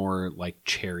had more like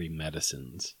cherry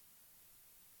medicines.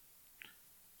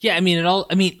 yeah, it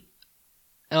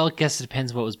all guess it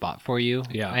depends what was bought for you.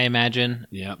 Yeah. I imagine.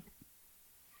 Yep.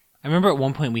 I remember at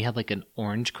one point we had like an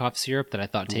orange cough syrup that I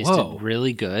thought tasted Whoa.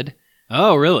 really good.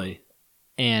 Oh, really?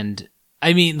 And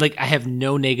I have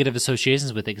no negative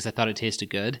associations with it because I thought it tasted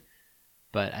good.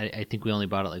 But I think we only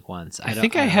bought it like once. I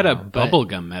think I had a don't know, but-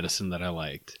 bubblegum medicine that I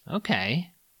liked.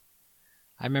 Okay.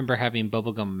 I remember having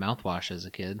bubblegum mouthwash as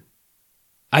a kid.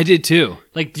 I did too.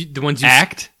 Like the ones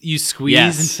you squeeze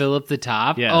Yes. and fill up the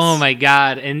top. Yes. Oh my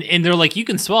god! And they're like, you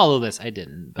can swallow this. I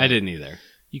didn't. But I didn't either.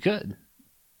 You could.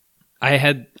 I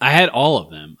had all of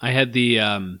them. I had the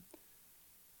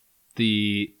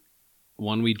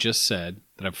one we just said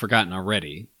that I've forgotten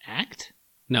already. Act?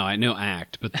 No, I know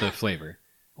Act, but the flavor.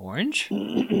 Orange?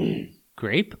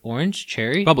 Grape? Orange?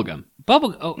 Cherry? Bubblegum.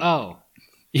 Oh.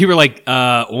 You were like,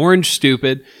 orange,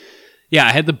 stupid. Yeah,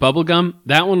 I had the bubblegum.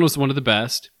 That one was one of the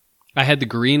best. I had the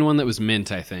green one that was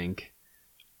mint, I think.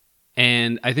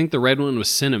 And I think the red one was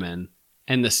cinnamon.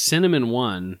 And the cinnamon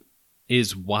one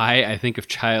is why I think of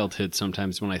childhood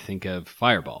sometimes when I think of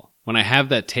Fireball. When I have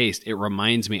that taste, it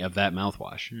reminds me of that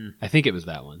mouthwash. I think it was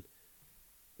that one.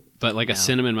 But like a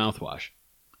cinnamon mouthwash.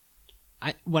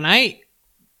 When I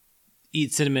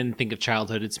eat cinnamon and think of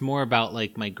childhood, it's more about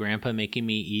like my grandpa making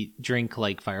me drink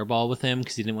like Fireball with him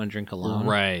because he didn't want to drink alone.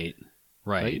 Right.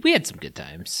 But we had some good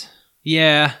times.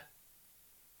 Yeah.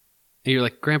 And you're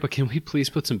like, Grandpa, can we please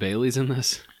put some Baileys in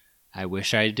this? I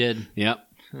wish I did. Yep.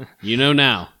 You know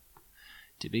now.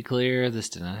 To be clear, this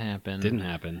did not happen. Didn't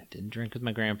happen. I didn't drink with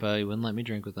my grandpa. He wouldn't let me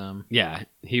drink with him. Yeah.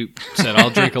 He said,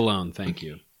 I'll drink alone. Thank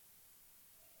you.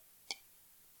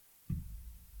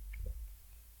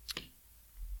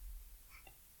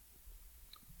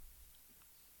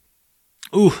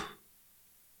 Ooh.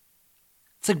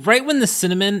 It's like right when the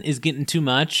cinnamon is getting too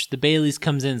much, the Bailey's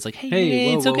comes in. It's like,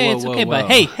 hey, whoa, it's okay, whoa, it's whoa, okay, whoa. but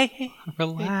hey.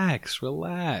 Relax.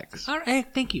 All right,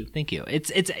 thank you.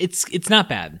 It's not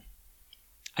bad.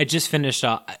 I just finished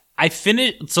off. I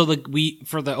finished. So like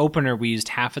for the opener, we used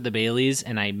half of the Baileys,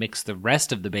 and I mixed the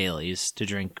rest of the Baileys to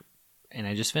drink, and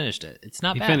I just finished it. It's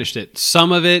not You bad. finished it.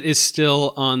 Some of it is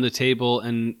still on the table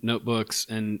and notebooks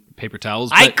and paper towels.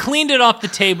 I But cleaned it off the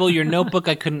table. Your notebook,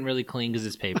 I couldn't really clean because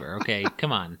it's paper. Okay,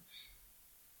 come on.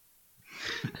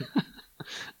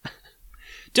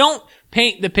 Don't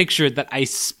paint the picture that I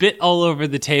spit all over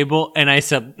the table and I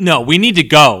said, no, we need to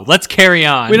go. Let's carry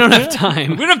on. we don't have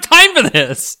time. We don't have time for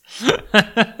this.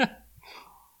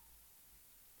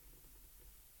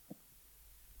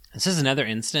 This is another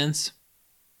instance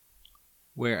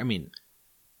where,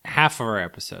 half of our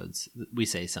episodes, we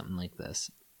say something like this.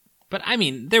 But,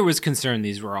 there was concern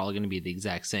these were all going to be the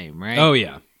exact same, right? Oh,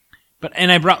 yeah.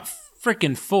 And I brought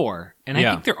frickin' 4, and I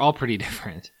Yeah. think they're all pretty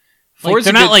different. Four's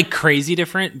They're a not good- like crazy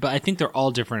different, but I think they're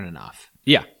all different enough.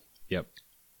 Yeah. Yep.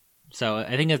 So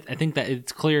I think that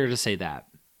it's clear to say that.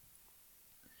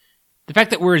 The fact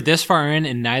that we're this far in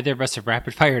and neither of us have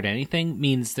rapid fired anything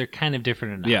means they're kind of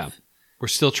different enough. Yeah. We're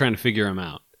still trying to figure them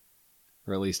out.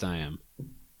 Or at least I am.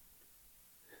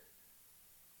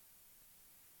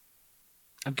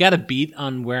 I've got a beat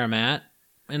on where I'm at,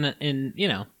 and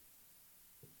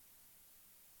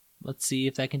let's see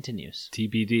if that continues.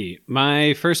 TBD.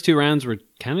 My first 2 rounds were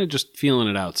kind of just feeling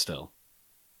it out still.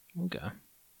 Okay.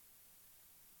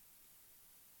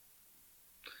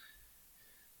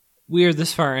 We are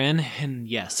this far in, and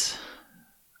yes,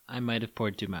 I might have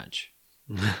poured too much.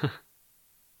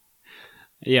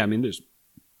 Yeah,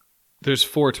 there's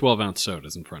 4 12-ounce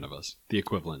sodas in front of us. The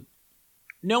equivalent.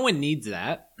 No one needs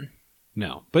that.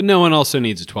 No. But no one also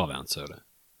needs a 12-ounce soda.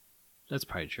 That's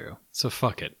probably true. So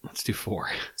fuck it. Let's do 4.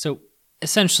 So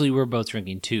essentially, we're both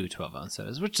drinking 2 12-ounce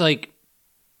sodas, which, like,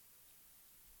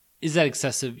 Is that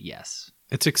excessive? Yes.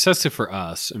 It's excessive for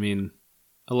us. I mean,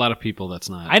 a lot of people, that's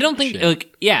not. I don't think,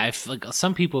 shit. if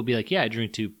some people would be like, yeah, I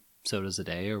drink 2 sodas a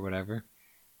day or whatever.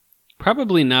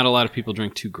 Probably not a lot of people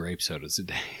drink 2 grape sodas a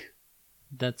day.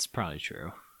 That's probably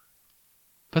true.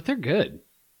 But they're good.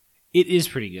 It is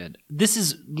pretty good. This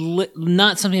is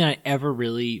not something I ever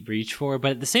really reach for,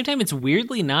 but at the same time, it's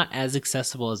weirdly not as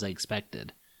accessible as I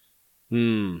expected.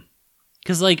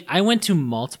 Because, I went to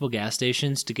multiple gas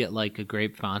stations to get, a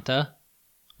grape Fanta.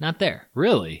 Not there.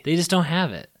 Really? They just don't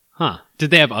have it. Huh.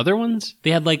 Did they have other ones?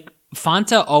 They had,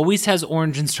 Fanta always has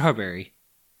orange and strawberry.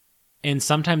 And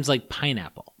sometimes,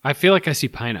 pineapple. I feel like I see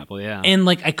pineapple, yeah. And,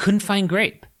 I couldn't find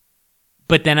grape.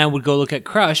 But then I would go look at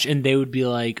Crush, and they would be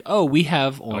like, "Oh, we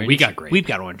have orange. Oh, we got grape. We've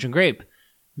got orange and grape."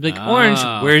 Like orange,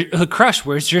 Crush?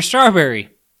 Where's your strawberry?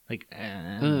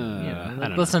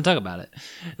 Let's not talk about it.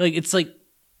 It's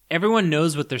everyone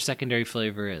knows what their secondary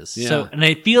flavor is. Yeah. So, and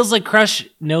it feels like Crush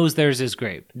knows theirs is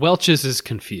grape. Welch's is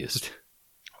confused.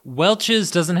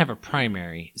 Welch's doesn't have a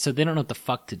primary, so they don't know what the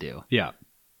fuck to do. Yeah.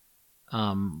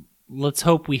 Let's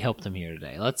hope we help them here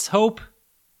today. Let's hope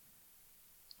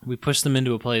we push them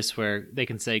into a place where they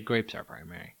can say grapes are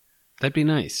primary. That'd be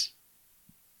nice.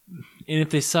 And if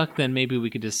they suck, then maybe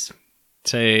we could just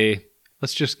say,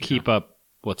 let's just keep up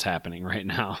what's happening right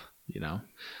now.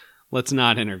 Let's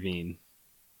not intervene.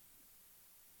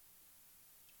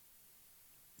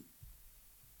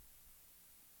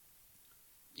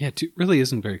 Yeah, it really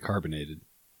isn't very carbonated.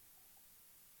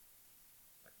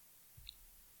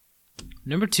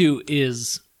 Number 2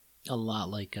 is a lot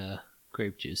like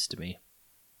grape juice to me.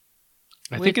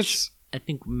 I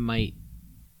think might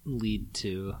lead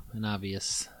to an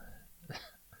obvious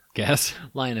guess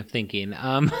line of thinking.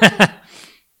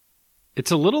 It's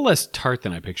a little less tart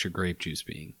than I picture grape juice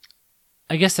being.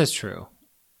 I guess that's true.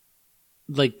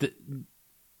 I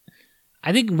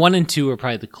think 1 and 2 are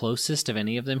probably the closest of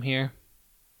any of them here,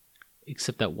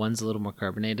 except that one's a little more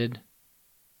carbonated.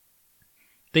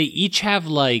 They each have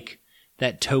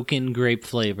that token grape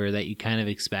flavor that you kind of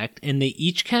expect, and they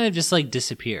each kind of just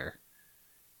disappear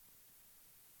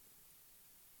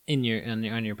on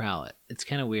your palate. It's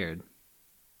kind of weird.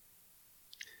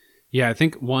 Yeah, I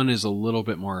think 1 is a little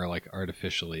bit more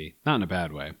artificially, not in a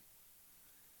bad way.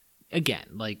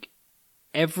 Again,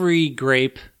 every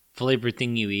grape flavored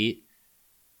thing you eat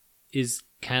is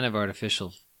kind of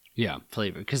artificial. Yeah,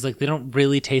 flavor because they don't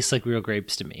really taste like real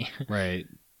grapes to me. Right.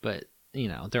 But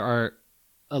there are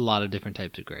a lot of different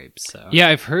types of grapes. So yeah,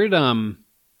 I've heard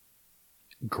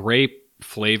grape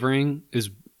flavoring is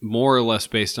more or less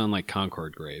based on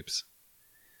Concord grapes,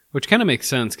 which kind of makes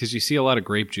sense because you see a lot of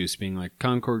grape juice being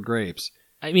Concord grapes.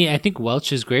 I mean, I think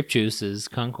Welch's grape juice is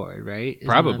Concord, right? Isn't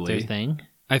Probably that their thing.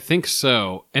 I think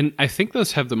so, and I think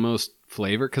those have the most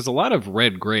flavor because a lot of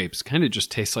red grapes kind of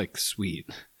just taste like sweet.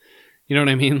 You know what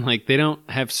I mean? They don't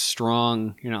have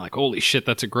strong. You're not holy shit,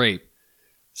 that's a grape.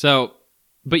 So,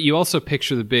 but you also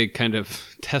picture the big kind of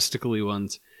testicly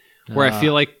ones, where I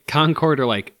feel like Concord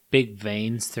are big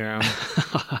veins through them.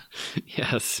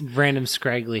 Yes. Random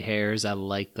scraggly hairs. I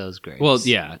like those grapes. Well,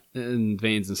 yeah, and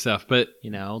veins and stuff, but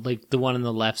the one on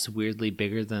the left's weirdly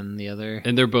bigger than the other,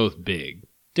 and they're both big.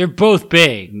 They're both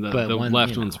big, but the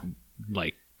left one's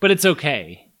But it's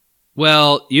okay.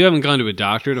 Well, you haven't gone to a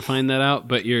doctor to find that out,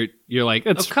 but you're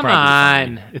it's come probably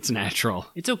on. Fine. It's natural.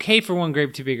 It's okay for one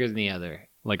grape to be bigger than the other.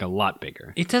 A lot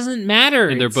bigger. It doesn't matter.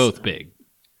 And they're both big.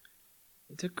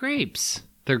 They're grapes.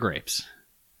 They're grapes.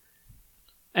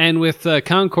 And with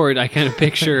Concord, I kind of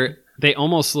picture they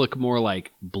almost look more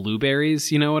like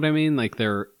blueberries. You know what I mean?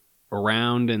 They're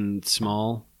round and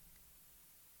small.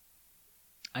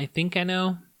 I think I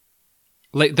know.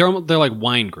 They're like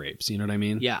wine grapes. You know what I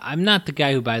mean? Yeah, I'm not the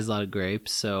guy who buys a lot of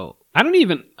grapes, so I don't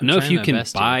even know if you can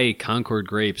buy here. Concord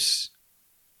grapes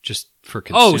just for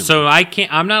consuming. Oh, so I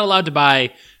can't. I'm not allowed to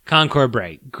buy Concord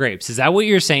grapes. Is that what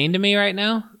you're saying to me right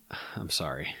now? I'm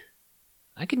sorry.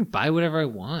 I can buy whatever I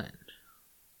want.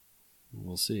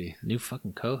 We'll see. New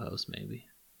fucking co-host, maybe.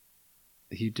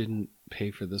 You didn't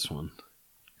pay for this one.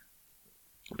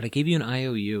 But I gave you an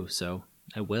IOU, so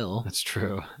I will. That's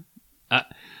true.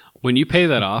 When you pay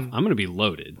that off, I'm going to be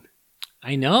loaded.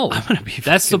 I know. I'm going to be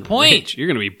That's the point. Rich. You're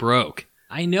going to be broke.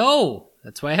 I know.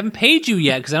 That's why I haven't paid you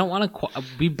yet, because I don't want to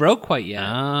be broke quite yet.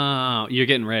 Oh, you're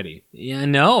getting ready. Yeah,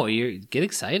 no. Get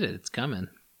excited. It's coming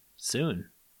soon.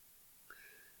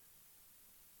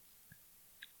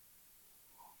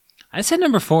 I said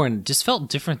number 4, and it just felt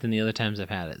different than the other times I've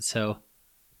had it. So,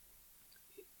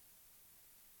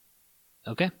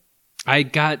 okay. I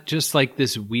got just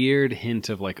this weird hint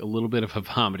of a little bit of a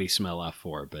vomity smell off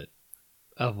 4, but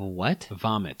of what?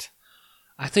 Vomit.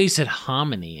 I thought you said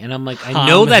hominy, and I'm like, I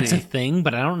know that's a thing,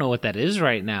 but I don't know what that is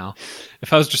right now.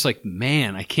 If I was just like,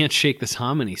 man, I can't shake this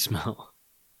hominy smell.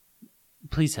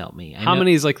 Please help me.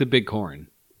 Hominy is like the big corn.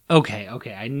 Okay.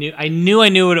 I knew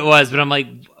what it was, but I'm like,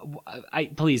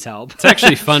 please help. It's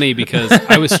actually funny because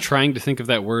I was trying to think of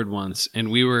that word once, and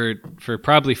we were for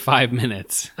probably 5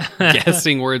 minutes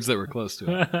guessing words that were close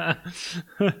to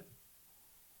it.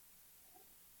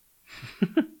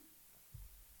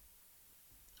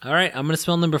 All right, I'm going to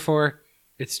spell number 4.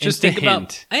 It's just a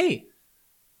hint. I'm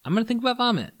going to think about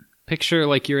vomit. Picture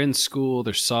like you're in school,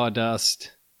 there's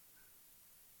sawdust.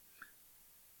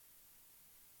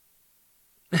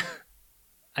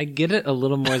 I get it a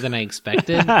little more than I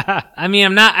expected. I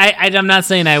mean, I'm not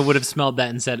saying I would have smelled that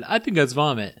and said, I think that's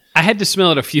vomit. I had to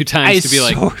smell it a few times to be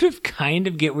like... I sort of kind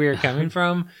of get where you're coming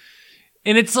from.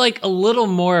 And it's like a little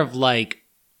more of like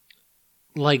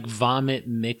vomit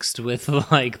mixed with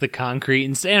like the concrete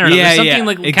and I don't know. There's something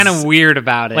like kind of weird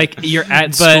about it. Like you're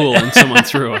at school and someone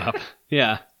threw up.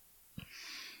 Yeah.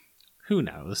 Who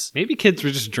knows? Maybe kids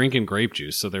were just drinking grape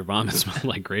juice, so their vomit smelled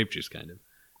like grape juice, kind of.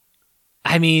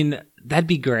 I mean, that'd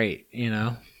be great, you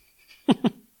know?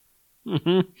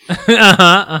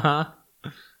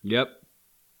 Yep.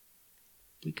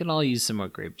 We could all use some more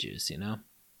grape juice, you know?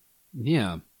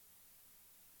 Yeah.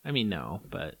 I mean, no,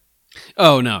 but...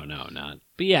 Oh, no, not.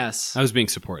 But yes. I was being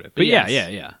supportive. But yes.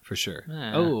 yeah, for sure.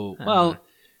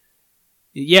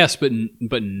 Yes, but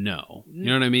no. You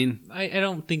know what I mean? I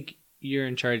don't think you're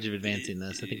in charge of advancing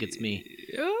this. I think it's me.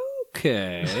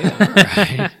 Okay. All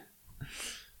right.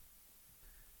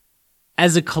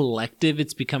 As a collective,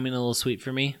 it's becoming a little sweet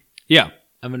for me. Yeah.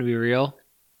 I'm going to be real.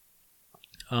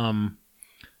 I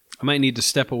might need to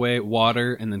step away,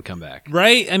 water, and then come back.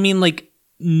 Right? I mean, like,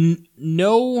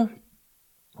 no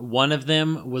one of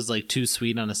them was, like, too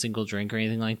sweet on a single drink or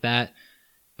anything like that.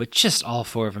 But just all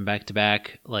 4 of them back to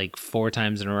back, like 4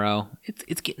 times in a row,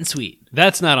 it's getting sweet.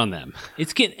 That's not on them.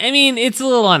 It's a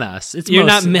little on us. You're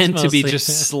not meant to be just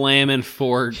slamming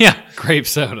 4 grape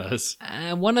sodas.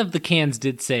 One of the cans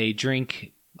did say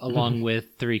drink along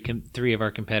with 3 of our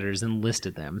competitors and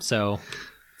listed them. So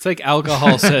it's like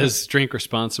alcohol says drink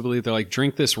responsibly. They're like,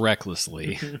 drink this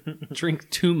recklessly.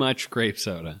 Drink too much grape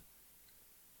soda.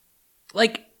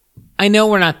 Like, I know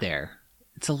we're not there.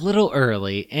 It's a little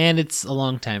early, and it's a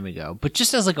long time ago. But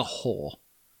just as like a whole,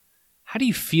 how do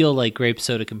you feel like grape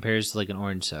soda compares to like an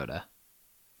orange soda?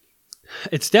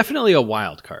 It's definitely a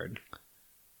wild card.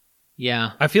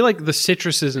 Yeah. I feel like the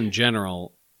citruses in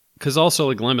general, because also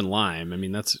like lemon lime, I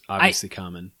mean, that's obviously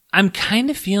common. I'm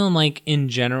kind of feeling like in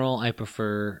general, I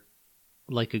prefer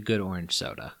like a good orange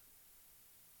soda.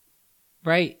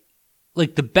 Right?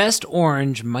 Like the best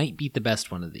orange might beat the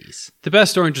best one of these. The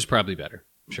best orange is probably better.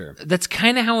 Sure. That's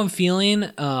kind of how I'm feeling.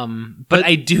 But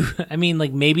I mean,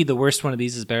 like maybe the worst one of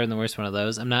these is better than the worst one of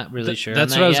those. I'm not really sure.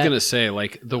 That's what I was going to say.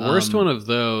 Like the worst one of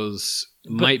those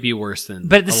might be worse than.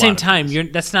 But at the same time,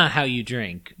 that's not how you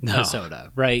drink a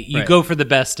soda, right? You go for the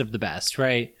best of the best,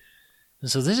 right?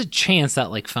 And so there's a chance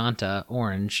that like Fanta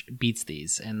Orange beats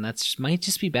these, and that's might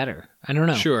just be better. I don't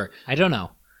know. Sure. I don't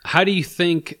know. How do you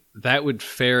think that would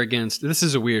fare against? This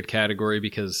is a weird category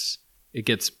because it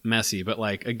gets messy, but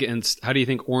like against, how do you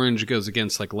think orange goes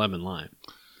against like lemon lime?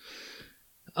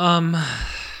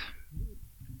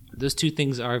 Those two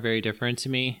things are very different to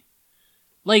me.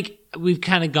 Like we've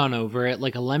kind of gone over it.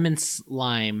 Like a lemon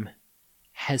lime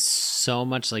has so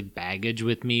much like baggage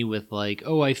with me with like,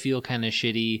 oh, I feel kind of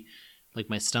shitty. Like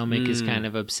my stomach is kind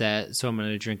of upset, so I'm going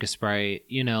to drink a Sprite.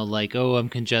 You know, like, oh, I'm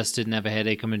congested and have a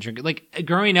headache, I'm going to drink it. Like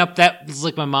growing up, that was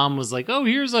like my mom was like, oh,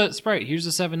 here's a Sprite, here's a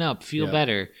 7-Up, feel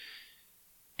better.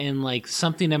 And like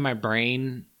something in my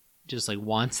brain just like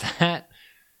wants that.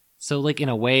 So like in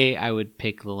a way I would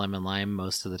pick the lemon lime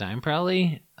most of the time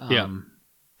probably.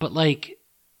 But like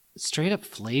straight up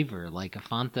flavor, like a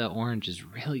Fanta orange is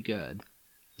really good.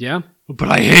 Yeah. But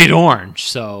I hate orange,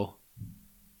 so.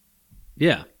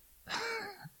 Yeah.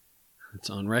 It's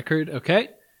on record. Okay.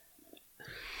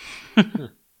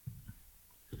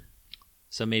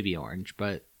 So maybe orange,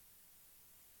 but.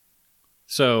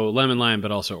 So lemon lime,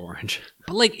 but also orange.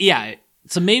 But like, yeah.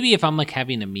 So maybe if I'm like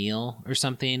having a meal or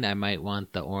something, I might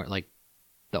want the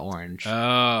orange. Oh,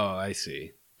 I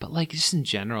see. But like just in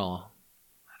general,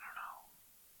 I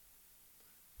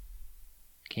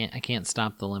don't know. I can't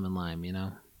stop the lemon lime, you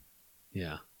know?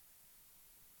 Yeah.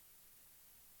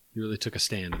 You really took a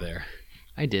stand there.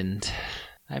 I didn't.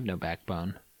 I have no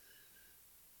backbone.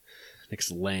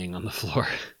 Nick's laying on the floor.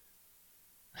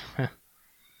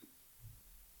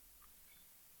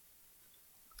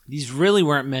 These really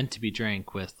weren't meant to be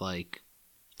drank with, like,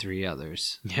 3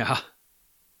 others. Yeah.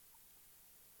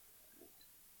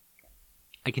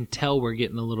 I can tell we're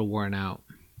getting a little worn out.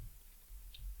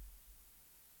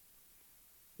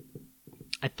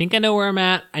 I think I know where I'm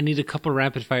at. I need a couple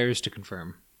rapid fires to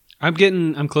confirm.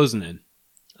 I'm closing in.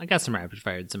 I got some rapid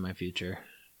fires in my future.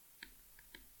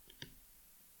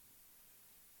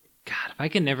 God, if I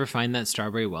can never find that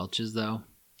strawberry Welch's though,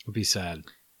 It'll be sad.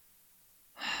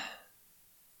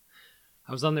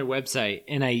 I was on their website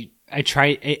and I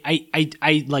tried.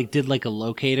 I like did like a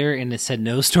locator and it said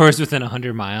no stores within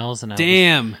 100 miles. And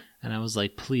I was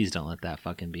like, please don't let that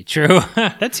fucking be true.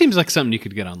 That seems like something you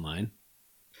could get online.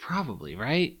 Probably,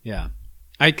 right? Yeah.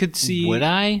 I could see. Would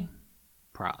I?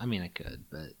 I mean, I could,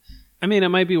 but I mean, it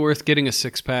might be worth getting a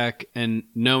 6-pack and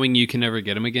knowing you can never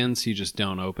get them again, so you just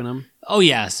don't open them. Oh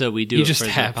yeah, so we do You it just for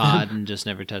the have pod them. and just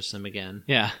never touch them again.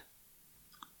 Yeah.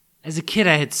 As a kid,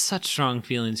 I had such strong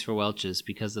feelings for Welch's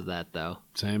because of that, though.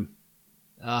 Same.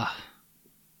 I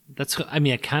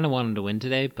kind of wanted to win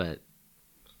today, but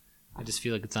I just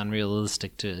feel like it's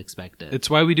unrealistic to expect it. It's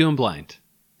why we do them blind.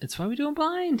 It's why we do them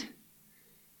blind.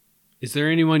 Is there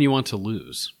anyone you want to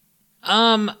lose?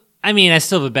 I mean, I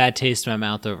still have a bad taste in my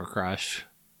mouth over Crush.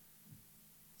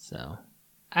 So,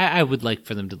 I would like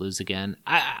for them to lose again.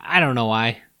 I don't know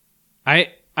why.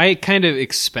 I kind of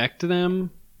expect them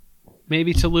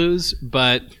maybe to lose,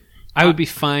 but I would be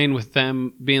fine with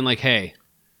them being like, hey,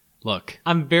 look.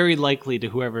 I'm very likely to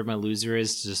whoever my loser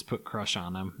is to just put Crush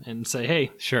on them and say,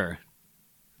 hey, Sure.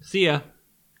 see ya.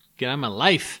 Get out of my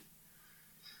life.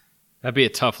 That'd be a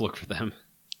tough look for them.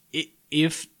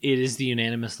 If it is the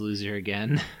unanimous loser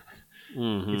again,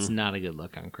 Mm-hmm. it's not a good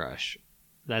look on Crush.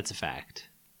 That's a fact.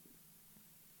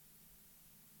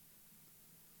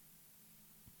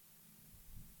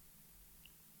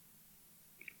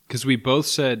 Because we both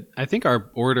said, I think our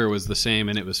order was the same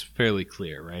and it was fairly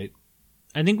clear, right?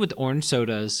 I think with orange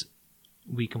sodas,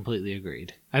 we completely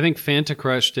agreed. I think Fanta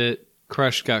crushed it,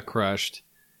 Crush got crushed,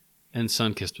 and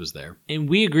Sunkissed was there. And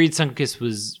we agreed Sunkist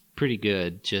was pretty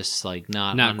good, just like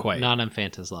not quite. Not on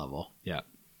Fanta's level. Yeah.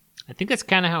 I think that's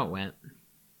kind of how it went.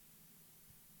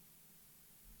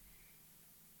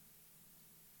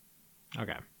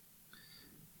 Okay.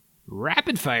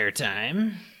 Rapid fire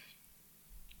time.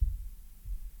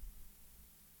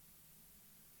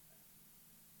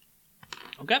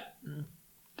 Okay.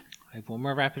 I have one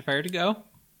more rapid fire to go. I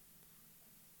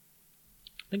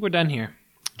think we're done here.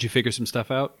 Did you figure some stuff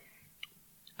out?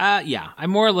 Yeah. I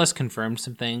more or less confirmed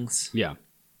some things. Yeah.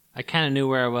 I kind of knew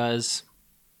where I was.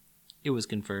 It was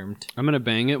confirmed. I'm going to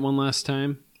bang it one last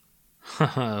time.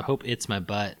 Hope it's my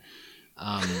butt.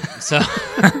 So...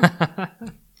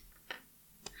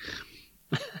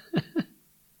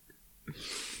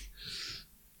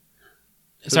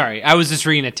 Sorry, I was just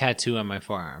reading a tattoo on my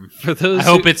forearm. For those I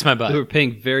hope it's my butt. who were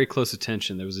paying very close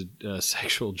attention, there was a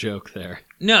sexual joke there.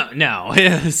 No,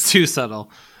 it's too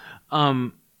subtle.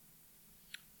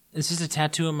 It's just a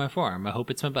tattoo on my forearm. I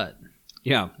hope it's my butt.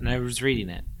 Yeah. And I was reading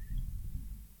it.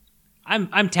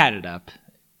 I'm tatted up.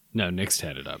 No, Nick's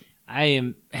tatted up. I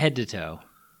am head to toe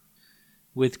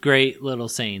with great little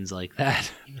sayings like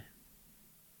that.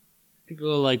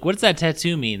 People are like, "What does that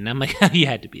tattoo mean?" And I'm like, "You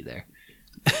had to be there."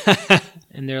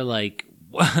 And they're like,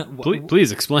 what?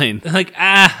 Please explain. Like,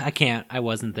 I can't. I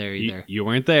wasn't there either. You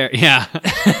weren't there. Yeah.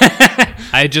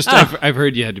 I've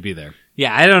heard you had to be there.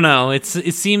 Yeah, I don't know. It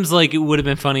seems like it would have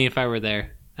been funny if I were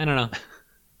there. I don't know.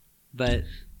 But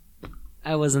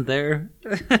I wasn't there.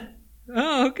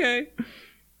 Oh, okay.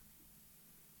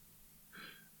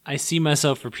 I see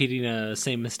myself repeating the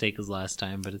same mistake as last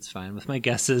time, but it's fine with my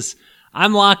guesses.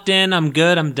 I'm locked in. I'm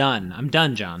good. I'm done. I'm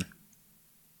done, John.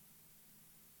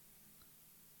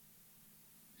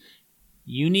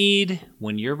 You need,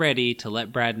 when you're ready, to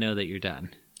let Brad know that you're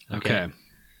done. Okay.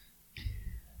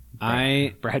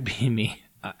 Brad being me.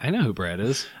 I know who Brad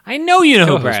is. I know you know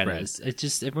who Co-host Brad is. It's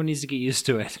just everyone needs to get used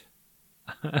to it.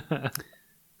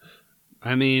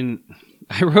 I mean,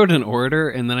 I wrote an order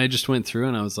and then I just went through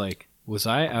and I was like, was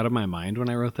I out of my mind when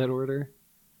I wrote that order?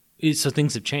 So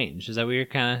things have changed. Is that what you're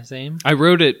kind of saying? I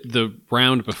wrote it the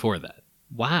round before that.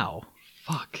 Wow.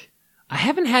 Fuck. I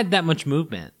haven't had that much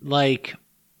movement. Like,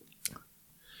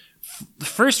 the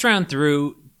first round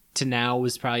through to now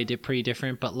was probably pretty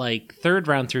different, but like third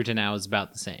round through to now is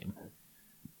about the same.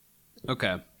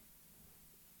 Okay.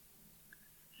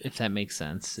 If that makes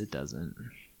sense. It doesn't.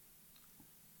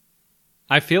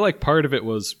 I feel like part of it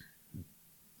was,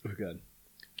 oh god,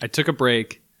 I took a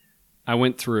break, I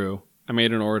went through, I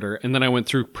made an order, and then I went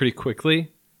through pretty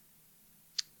quickly,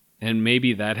 and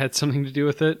maybe that had something to do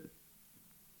with it.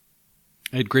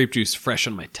 I had grape juice fresh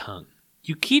on my tongue.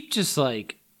 You keep just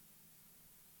like...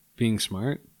 Being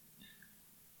smart?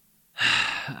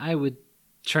 I would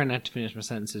try not to finish my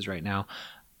sentences right now.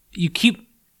 You keep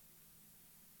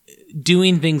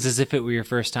doing things as if it were your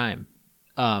first time.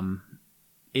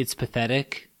 It's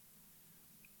pathetic.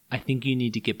 I think you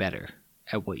need to get better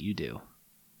at what you do.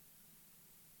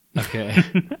 Okay.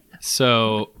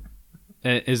 So,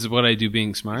 is what I do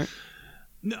being smart?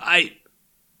 No,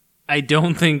 I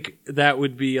don't think that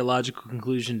would be a logical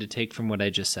conclusion to take from what I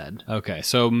just said. Okay,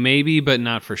 so maybe, but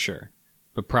not for sure.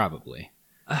 But probably.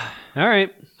 All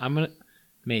right. I'm gonna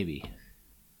maybe.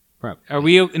 Probably. Are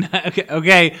we okay?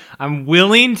 Okay, I'm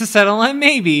willing to settle on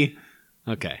maybe,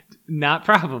 Okay. not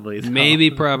probably. Though. Maybe,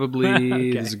 probably.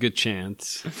 Okay. There's a good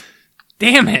chance.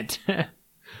 Damn it!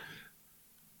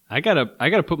 I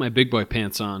gotta put my big boy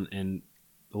pants on and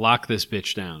lock this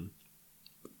bitch down.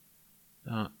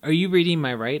 Are you reading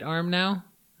my right arm now?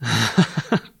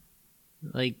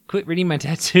 Like, quit reading my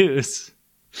tattoos.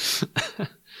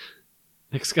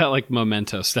 Nick's got like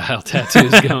memento style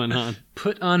tattoos going on.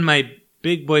 Put on my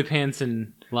big boy pants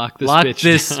and Lock this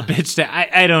bitch down. down.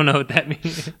 I don't know what that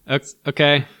means.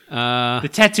 Okay. The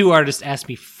tattoo artist asked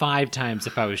me 5 times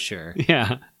if I was sure.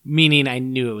 Yeah. Meaning I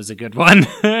knew it was a good one.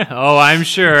 Oh, I'm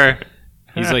sure.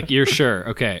 He's like, you're sure.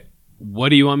 Okay. What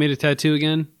do you want me to tattoo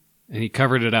again? And he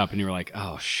covered it up and you were like,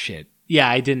 oh shit. Yeah,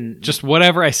 I didn't. Just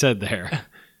whatever I said there.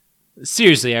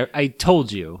 Seriously, I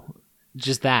told you.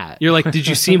 Just that. You're like, did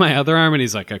you see my other arm? And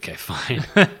he's like, okay, fine.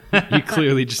 You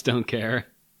clearly just don't care.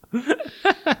 I'm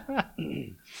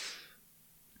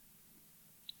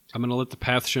going to let the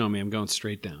path show me. I'm going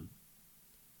straight down.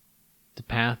 The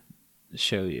path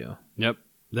show you. Yep.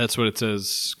 That's what it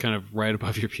says kind of right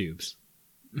above your pubes.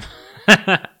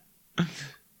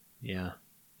 Yeah.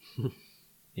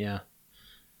 Yeah.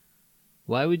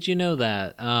 Why would you know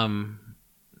that?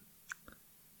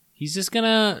 He's just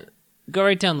gonna go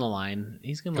right down the line.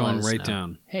 He's gonna Going let us right know.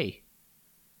 down. Hey.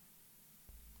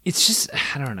 It's just,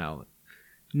 I don't know.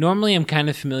 Normally I'm kind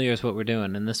of familiar with what we're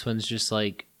doing, and this one's just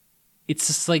like, it's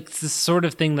just like the sort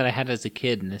of thing that I had as a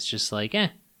kid, and it's just like,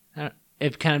 it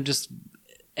kind of just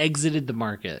exited the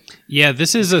market. Yeah,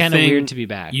 this is It's a kind of thing weird to be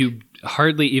back. you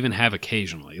hardly even have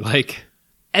occasionally. Like,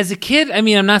 As a kid, I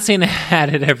mean, I'm not saying I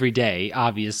had it every day,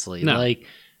 obviously. No. Like,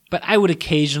 but I would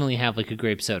occasionally have like a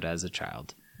grape soda as a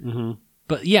child. mm-hmm.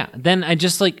 But yeah, then I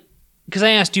just like, because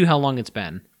I asked you how long it's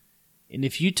been. And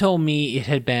if you told me it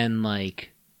had been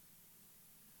like,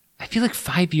 I feel like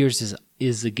 5 years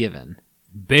is a given.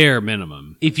 Bare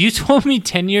minimum. If you told me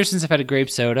 10 years since I've had a grape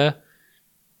soda,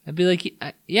 I'd be like,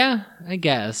 yeah, I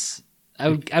guess.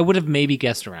 I would have maybe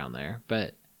guessed around there,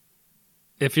 but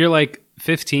If you're like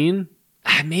 15,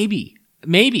 maybe.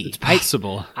 it's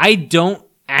possible. I don't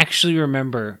actually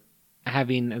remember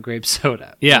having a grape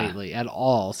soda lately at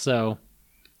all, so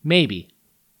maybe.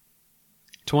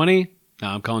 20? No,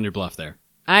 I'm calling your bluff there.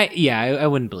 I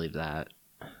wouldn't believe that.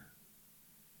 I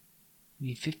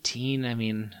mean, 15, I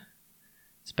mean,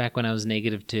 it's back when I was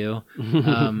 -2.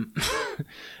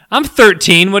 I'm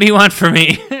 13. What do you want from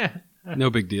me?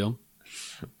 No big deal.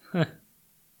 Did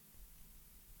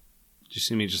you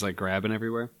see me just like grabbing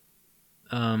everywhere?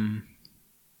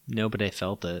 No, but I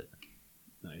felt it.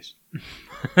 Nice.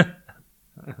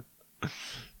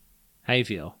 How you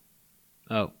feel?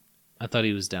 Oh, I thought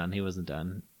he was done. He wasn't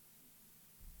done.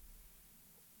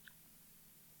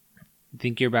 You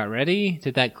think you're about ready?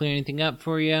 Did that clear anything up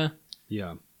for you?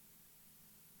 Yeah.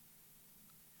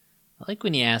 I like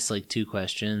when you ask like 2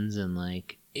 questions and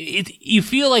like you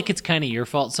feel like it's kind of your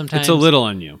fault sometimes. It's a little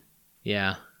on you.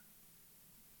 Yeah.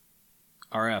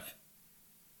 RF.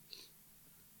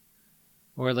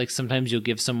 Or like sometimes you'll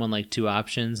give someone like 2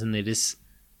 options and they just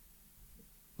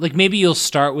like maybe you'll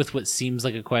start with what seems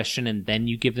like a question and then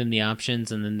you give them the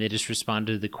options and then they just respond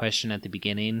to the question at the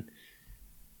beginning.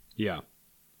 Yeah.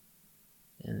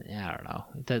 And I don't know.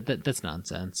 That's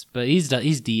nonsense. But he's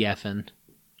DFing.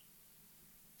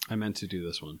 I meant to do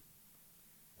this one.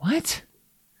 What?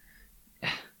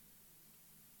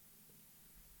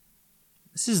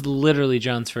 This is literally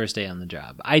John's first day on the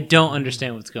job. I don't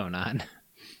understand what's going on.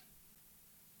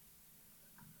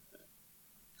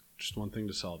 Just one thing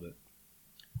to solve it.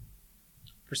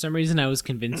 For some reason, I was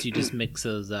convinced you just mix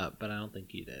those up, but I don't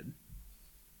think you did.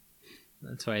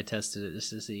 That's why I tested it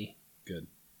just to see. Good.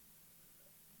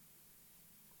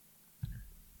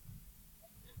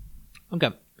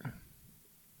 Okay.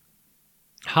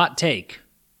 Hot take.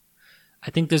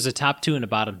 I think there's a top 2 and a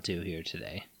bottom 2 here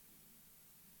today.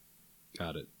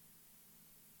 Got it.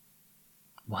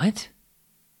 What?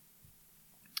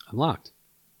 I'm locked.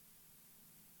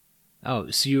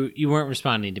 Oh, so you weren't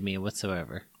responding to me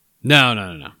whatsoever.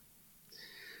 No.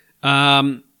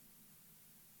 I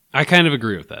kind of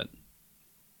agree with that.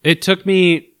 It took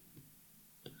me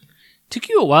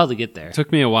you a while to get there.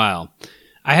 a while.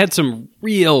 I had some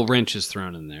real wrenches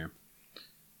thrown in there.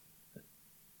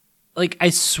 Like, I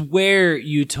swear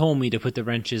you told me to put the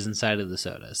wrenches inside of the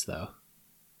sodas, though.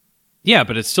 Yeah,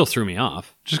 but it still threw me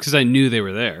off, just because I knew they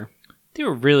were there. They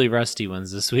were really rusty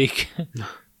ones this week. I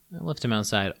left them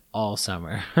outside all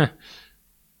summer. I'm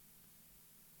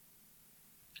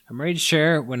ready to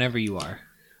share whenever you are.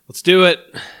 Let's do it.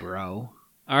 Bro.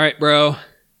 All right, bro.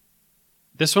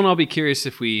 This one I'll be curious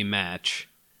if we match,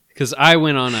 because I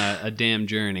went on a damn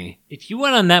journey. If you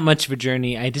went on that much of a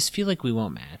journey, I just feel like we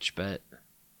won't match, but...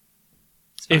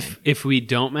 If we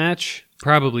don't match,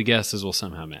 probably guesses will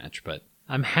somehow match, but...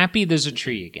 I'm happy there's a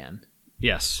tree again.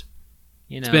 Yes.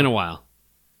 You know, It's been a while.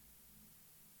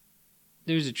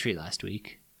 There was a tree last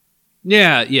week.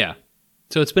 Yeah.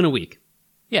 So it's been a week.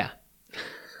 Yeah.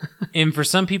 And for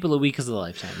some people, a week is a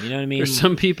lifetime. You know what I mean? For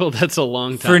some people, that's a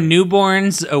long time. For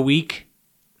newborns, a week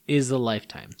is a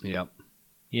lifetime. Yep.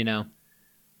 You know?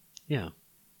 Yeah.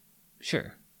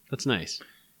 Sure. That's nice.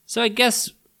 So I guess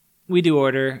we do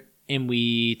order, and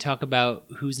we talk about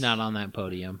who's not on that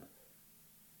podium.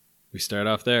 We start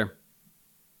off there.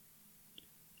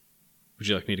 Would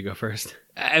you like me to go first?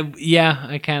 Yeah,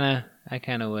 I kind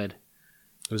of would.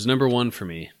 It was number 1 for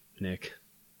me, Nick.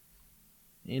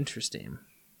 Interesting.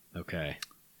 Okay.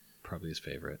 Probably his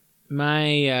favorite. My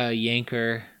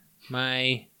yanker,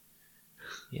 the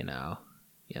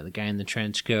guy in the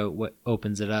trench coat, what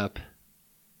opens it up,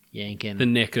 yanking. The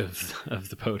Nick of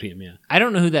the podium, yeah. I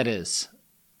don't know who that is.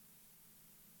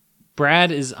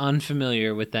 Brad is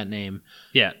unfamiliar with that name.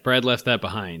 Yeah, Brad left that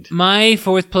behind. My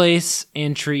 4th place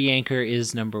entry yanker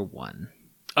is number 1.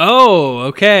 Oh,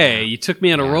 okay. You took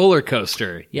me on a roller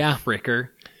coaster. Yeah. Fricker.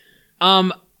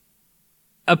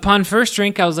 Upon first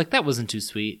drink, I was like, that wasn't too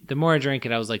sweet. The more I drank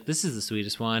it, I was like, this is the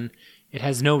sweetest one. It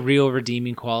has no real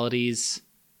redeeming qualities.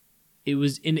 It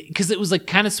was because it was like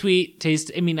kind of sweet taste.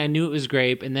 I mean, I knew it was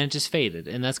grape, and then it just faded.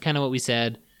 And that's kind of what we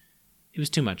said. It was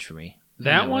too much for me.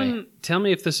 That one, tell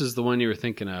me if this is the one you were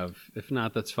thinking of. If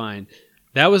not, that's fine.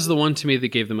 That was the one to me that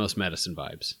gave the most medicine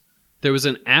vibes. There was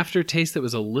an aftertaste that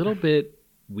was a little bit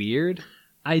weird.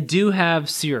 I do have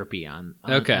syrupy on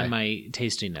Okay. my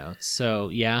tasting notes. So,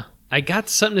 yeah. I got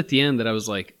something at the end that I was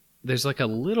like, there's like a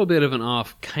little bit of an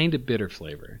off, kind of bitter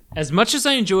flavor. As much as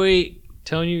I enjoy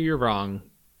telling you you're wrong,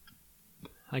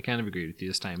 I kind of agree with you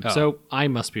this time. Oh. So, I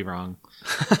must be wrong.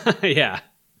 Yeah.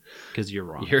 Because you're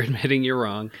wrong. You're admitting you're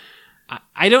wrong.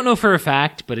 I don't know for a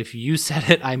fact, but if you said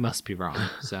it, I must be wrong.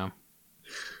 So,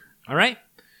 all right.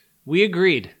 We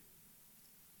agreed.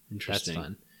 Interesting. That's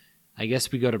fun. I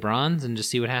guess we go to bronze and just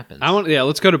see what happens.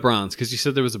 Let's go to bronze because you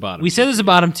said there was a bottom. We said there's a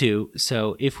bottom 2.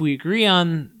 So if we agree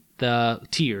on the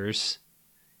tiers,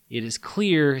 it is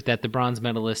clear that the bronze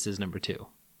medalist is number 2.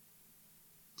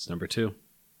 It's number 2.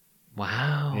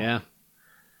 Wow. Yeah.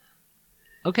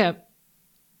 Okay.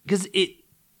 Because it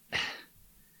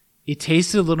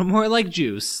tasted a little more like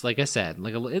juice, like I said.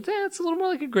 It's a little more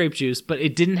like a grape juice, but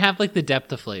it didn't have like the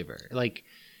depth of flavor. Like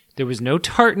there was no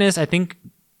tartness. I think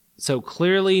so.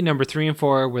 Clearly, number 3 and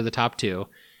 4 were the top 2.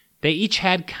 They each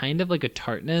had kind of like a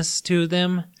tartness to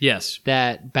them. Yes.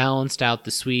 That balanced out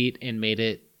the sweet and made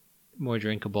it more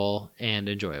drinkable and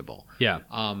enjoyable. Yeah.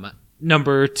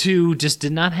 Number 2 just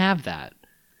did not have that,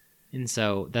 and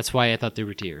so that's why I thought they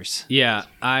were tiers. Yeah.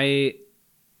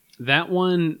 That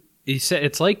one. He said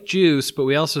it's like juice, but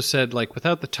we also said like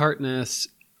without the tartness,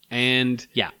 and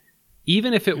Yeah.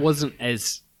 even if it wasn't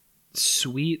as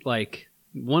sweet, like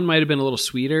one might have been a little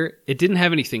sweeter, it didn't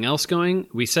have anything else going.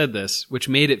 We said this, which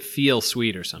made it feel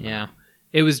sweeter somehow. Yeah.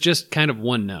 It was just kind of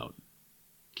one note.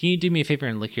 Can you do me a favor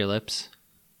and lick your lips?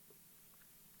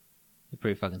 They're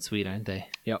pretty fucking sweet, aren't they?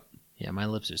 Yep. Yeah, my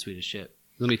lips are sweet as shit.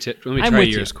 Let me I'm try with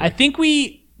yours you. quick. I think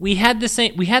we had the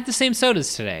same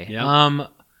sodas today. Yeah.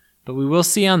 But we will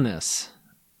see on this.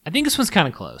 I think this one's kind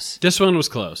of close. This one was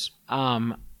close.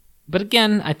 But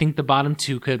again, I think the bottom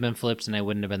 2 could have been flipped, and I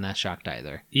wouldn't have been that shocked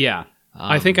either. Yeah.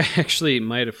 I think I actually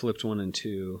might have flipped 1 and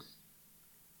 2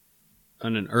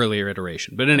 on an earlier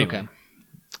iteration. But anyway. Okay.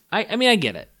 I mean, I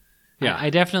get it. Yeah.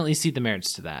 I definitely see the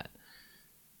merits to that.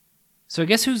 So I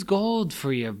guess who's gold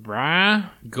for you, brah?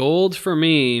 Gold for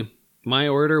me, my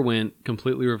order went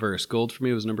completely reverse. Gold for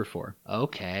me was number 4.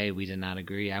 Okay, we did not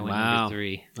agree. I went Wow. number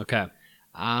 3. Okay.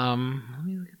 Let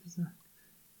me look at this.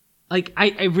 Like,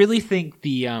 I really think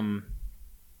the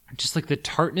just like the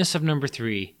tartness of number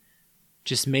 3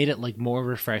 just made it like more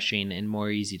refreshing and more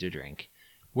easy to drink.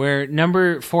 Where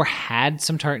number 4 had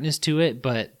some tartness to it,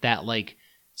 but that like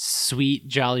sweet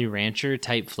Jolly Rancher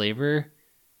type flavor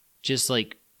just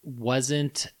like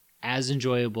wasn't as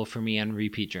enjoyable for me on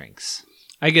repeat drinks.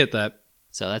 I get that.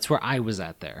 So that's where I was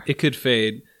at there. It could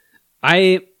fade.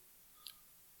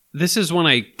 This is one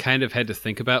I kind of had to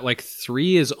think about. Like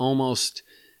 3 is almost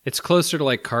It's closer to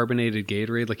like carbonated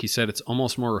Gatorade. Like you said, it's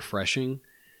almost more refreshing.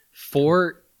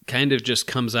 4 kind of just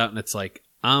comes out and it's like,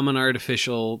 I'm an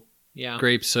artificial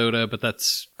grape soda, but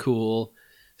that's cool.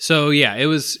 So yeah, it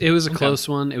was a close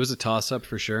one. It was a toss up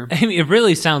for sure. I mean, it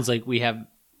really sounds like we have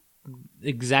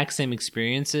exact same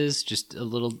experiences, just a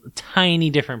little tiny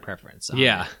different preference.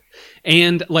 Yeah.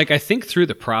 And like, I think through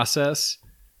the process,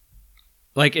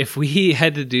 like if we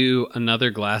had to do another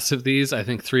glass of these, I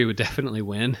think 3 would definitely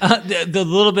win. The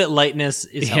little bit lightness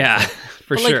is helpful. Yeah,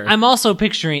 for but, sure. Like, I'm also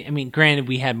picturing, I mean, granted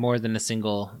we had more than a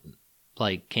single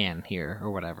like can here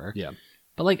or whatever. Yeah.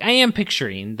 But like I am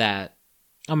picturing that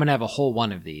I'm going to have a whole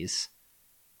one of these.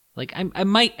 Like I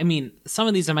might, I mean, some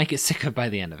of these I might get sick of by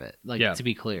the end of it, like to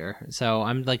be clear. So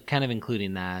I'm like kind of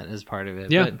including that as part of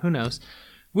it. Yeah. But who knows?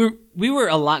 We were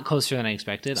a lot closer than I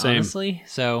expected, honestly.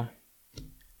 So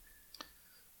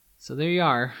there you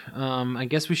are. I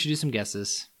guess we should do some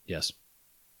guesses. Yes.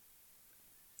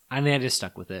 I mean, I just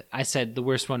stuck with it. I said the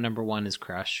worst one, number 1, is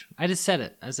Crush. I just said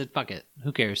it. I said, fuck it.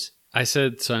 Who cares? I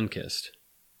said Sunkissed.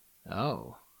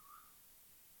 Oh.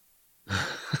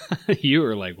 You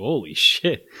were like, holy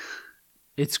shit.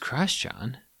 It's Crush,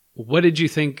 John. What did you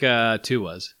think 2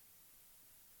 was?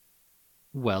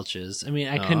 Welch's. I mean,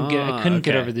 I couldn't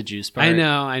get over the juice part.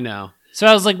 I know. So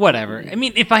I was like, whatever. I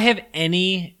mean, if I have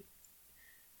any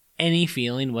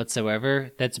feeling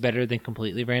whatsoever, that's better than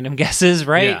completely random guesses,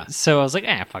 right? Yeah. So I was like,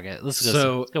 fuck it. Let's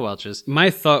go Welch's.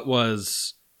 My thought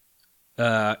was,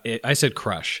 I said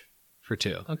Crush for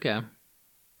 2. Okay.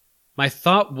 My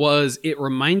thought was it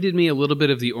reminded me a little bit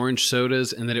of the orange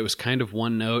sodas and that it was kind of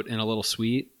one note and a little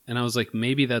sweet. And I was like,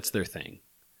 maybe that's their thing.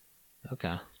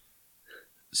 Okay.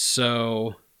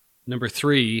 So number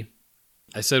 3,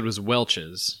 I said was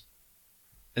Welch's.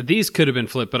 These could have been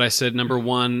flipped, but I said number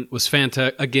 1 was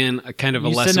Fanta. Again, a kind of a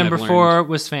lesson You said number I've 4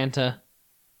 was Fanta.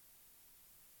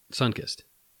 Sunkissed.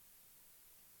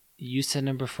 You said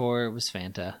number 4 was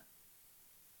Fanta.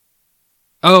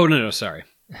 Oh, no, sorry.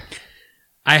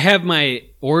 I have my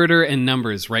order and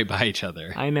numbers right by each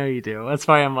other. I know you do. That's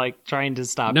why I'm like trying to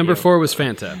stop Number 4 was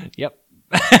Fanta. Yep.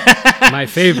 My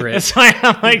favorite. That's why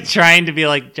I'm like trying to be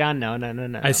like, John, no.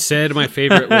 I said my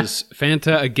favorite was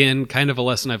Fanta. Again, kind of a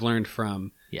lesson I've learned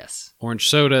from orange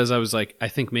sodas. I was like, I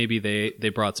think maybe they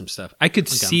brought some stuff. I could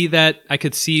see that. I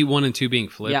could see 1 and 2 being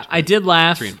flipped. Yeah, I did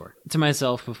laugh 3 and 4 to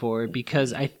myself before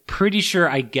because I'm pretty sure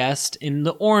I guessed in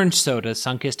the orange soda,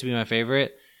 Sunkissed to be my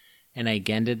favorite. And I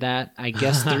again did that. I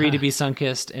guessed 3 to be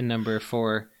Sunkissed, and number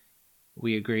 4,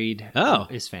 we agreed,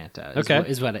 is Fanta.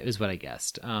 Is what I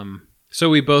guessed. So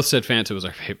we both said Fanta was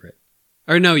our favorite.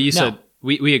 Or no, you said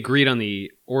we agreed on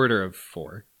the order of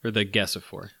 4, or the guess of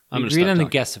 4. We agreed on the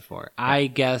guess of 4. Yeah. I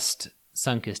guessed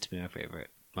Sunkissed to be my favorite.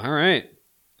 All right.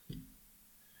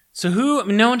 So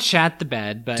no one shat the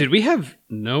bed, but... Did we have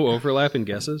no overlap in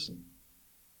guesses?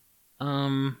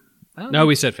 No,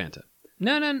 we said Fanta.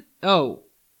 No.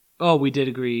 Oh, we did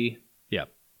agree. Yeah.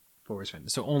 4 was Fanta.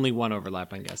 So only 1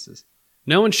 overlap on guesses.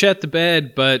 No one shat the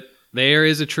bed, but there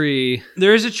is a tree.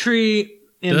 There is a tree.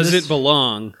 Does it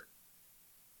belong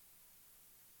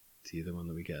to either one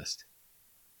that we guessed?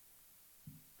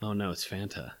 Oh no, it's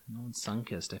Fanta. No, it's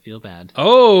Sunkissed. I feel bad.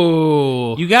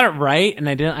 Oh, you got it right, and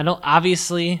I don't.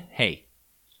 Obviously, I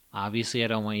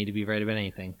don't want you to be right about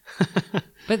anything. But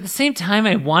at the same time,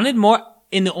 I wanted more.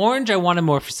 In the orange, I wanted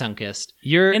more for Sunkissed.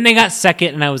 And they got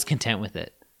second, and I was content with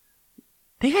it.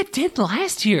 They got did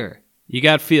last year. You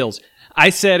got feels. I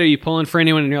said, are you pulling for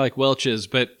anyone? And you're like, Welch's.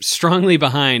 But strongly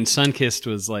behind, Sunkissed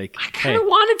was like... I kind of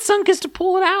wanted Sunkissed to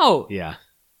pull it out. Yeah.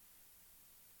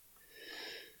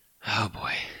 Oh,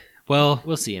 boy. Well...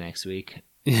 We'll see you next week.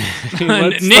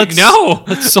 Let's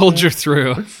soldier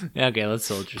through. Okay, let's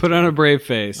soldier Put on a brave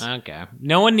face. Okay.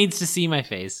 No one needs to see my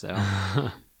face, so...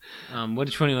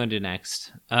 which one do you want to do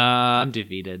next? I'm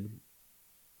defeated.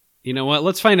 You know what?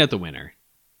 Let's find out the winner.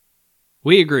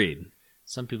 We agreed.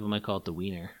 Some people might call it the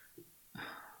wiener.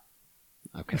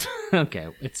 Okay. Okay,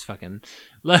 it's fucking...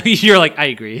 You're like, I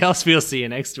agree. We'll see you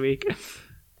next week.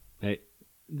 Hey.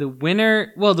 The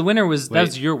winner... Well, the winner was... That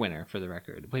was your winner, for the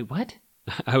record. Wait, what?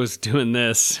 I was doing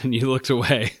this, and you looked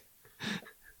away.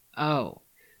 Oh.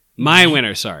 My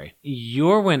winner, sorry.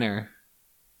 Your winner...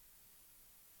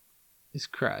 is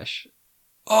Crush.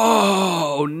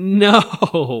 Oh,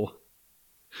 no.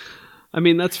 I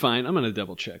mean, that's fine. I'm going to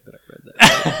double check that I read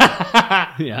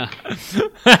that. Yeah.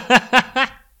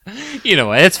 You know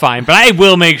what? It's fine, but I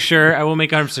will make sure. I will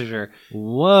make 100% sure.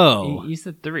 Whoa. You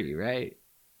said 3, right?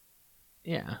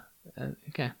 Yeah.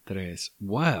 Okay. 3.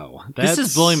 Wow. This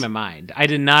is blowing my mind. I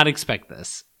did not expect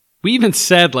this. We even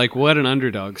said, like, what an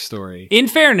underdog story. In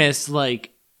fairness,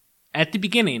 like, at the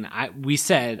beginning, I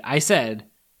said,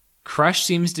 Crush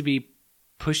seems to be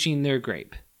pushing their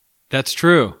grape. That's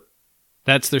true.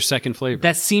 That's their second flavor.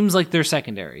 That seems like their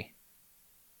secondary,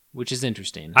 which is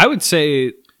interesting. I would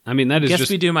say, I mean, that is Guess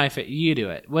just... we do you do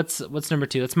it. What's number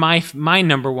 2? That's my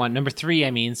number 1. Number 3,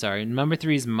 I mean, sorry. Number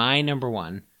 3 is my number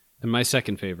 1. And my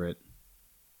second favorite.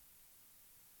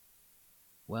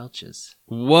 Welch's.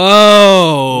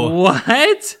 Whoa!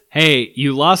 What? Hey,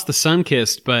 you lost the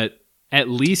Sunkist, but at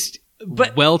least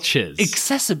Welch's.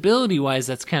 Accessibility-wise,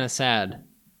 that's kind of sad.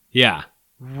 Yeah.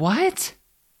 What?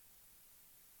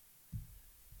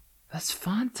 That's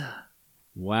Fanta.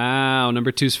 Wow.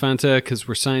 Number 2's Fanta, because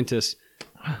we're scientists.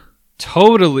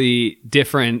 Totally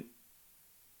different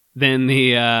than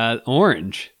the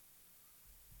orange.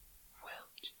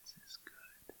 Welch's is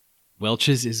good.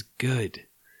 Welch's is good.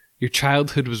 Your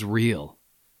childhood was real.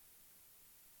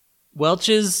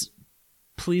 Welch's,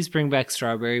 please bring back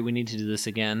strawberry. We need to do this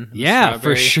again. Yeah,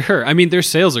 for sure. I mean, their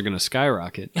sales are going to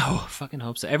skyrocket. Oh, fucking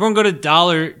hope so. Everyone go to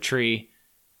Dollar Tree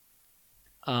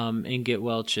and get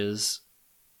Welch's.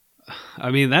 I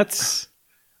mean, that's...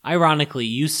 Ironically,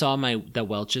 you saw the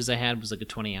Welch's I had was like a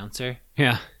 20-ouncer.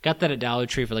 Yeah. Got that at Dollar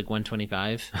Tree for like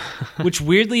 $1.25, which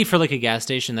weirdly for like a gas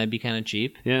station that'd be kind of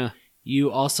cheap. Yeah.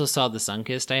 You also saw the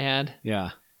Sunkist I had.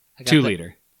 Yeah. I 2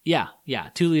 liter. Yeah,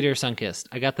 2 liter Sunkist.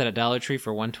 I got that at Dollar Tree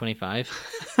for $1.25.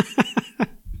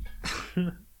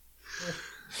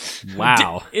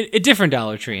 Wow. A different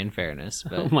Dollar Tree, in fairness.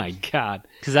 But, oh my God.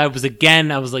 Because I was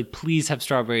like, please have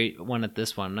strawberry one at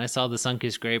this one. And I saw the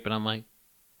Sunkist grape, and I'm like,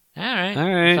 all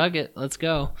right, fuck it, let's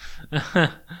go. I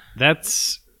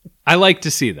like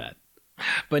to see that.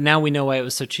 But now we know why it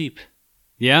was so cheap.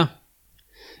 Yeah.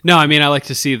 No, I mean, I like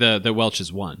to see the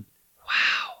Welch's one.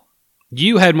 Wow.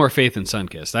 You had more faith in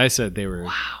Sunkist. I said they were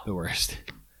the worst.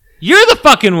 You're the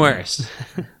fucking worst.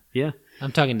 Yeah.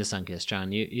 I'm talking to Sunkist,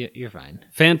 John. You're fine.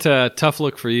 Fanta, tough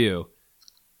look for you.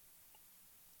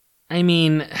 I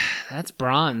mean, that's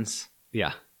bronze.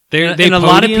 Yeah. They and a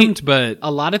but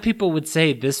a lot of people would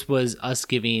say this was us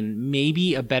giving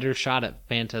maybe a better shot at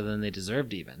Fanta than they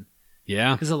deserved even.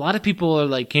 Yeah. Because a lot of people are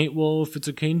like, well, if it's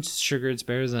a cane sugar, it's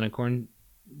better than a corn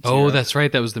syrup. Oh, that's right.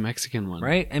 That was the Mexican one.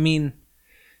 Right? I mean,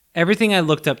 everything I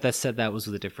looked up that said that was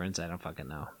the difference. I don't fucking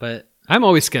know. But I'm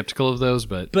always skeptical of those,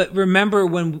 but remember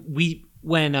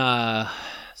when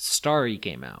Starry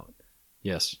came out?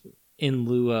 Yes. In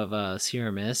lieu of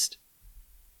Sierra Mist,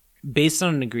 based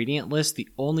on an ingredient list, the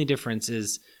only difference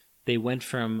is they went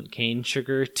from cane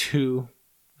sugar to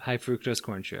high fructose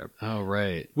corn syrup. Oh,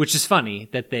 right. Which is funny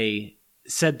that they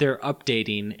said they're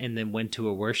updating and then went to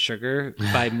a worse sugar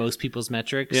by most people's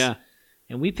metrics. Yeah.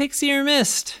 And we picked Sierra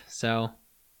Mist. So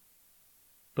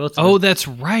both. That's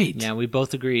right. Yeah, we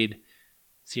both agreed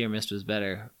Sierra Mist was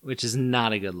better, which is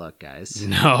not a good look, guys.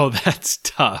 No, that's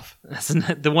tough. That's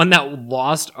not, the one that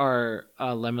lost our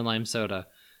lemon lime soda.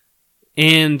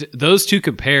 And those two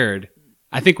compared,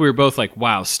 I think we were both like,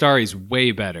 wow, Starry's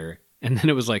way better. And then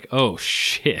it was like, oh,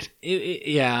 shit.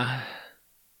 Yeah.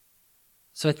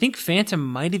 So I think Fanta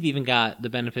might have even got the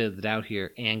benefit of the doubt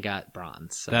here and got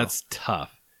bronze. So that's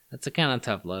tough. That's a kind of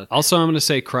tough look. Also, I'm going to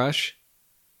say Crush.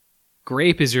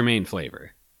 Grape is your main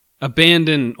flavor.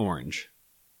 Abandon orange.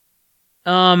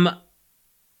 What,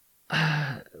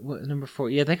 number 4?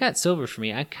 Yeah, they got silver for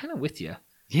me. I'm kind of with you.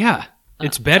 Yeah.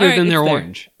 It's better than their there.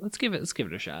 orange. Let's give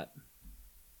it a shot.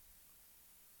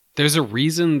 There's a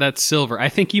reason that's silver. I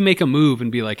think you make a move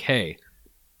and be like, hey,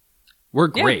 we're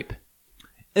grape. Yeah.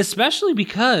 Especially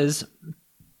because,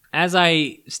 as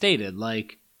I stated,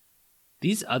 like,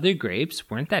 these other grapes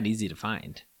weren't that easy to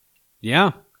find.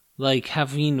 Yeah. Like,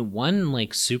 having one,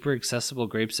 like, super accessible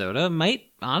grape soda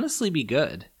might honestly be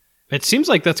good. It seems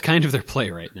like that's kind of their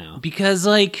play right now. Because,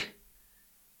 like,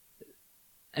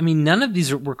 I mean, none of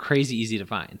these were crazy easy to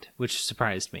find, which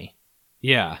surprised me.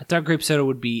 Yeah. I thought grape soda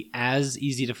would be as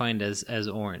easy to find as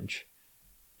orange.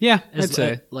 Yeah, I'd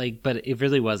say. But it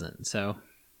really wasn't, so.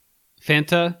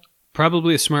 Fanta,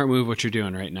 probably a smart move what you're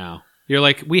doing right now. You're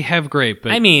like, we have grape,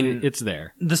 but I mean, it's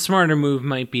there. The smarter move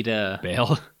might be to...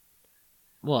 Bail?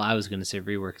 Well, I was going to say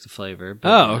rework the flavor. But,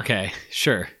 oh, okay.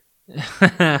 Sure.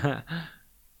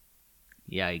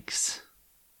 Yikes.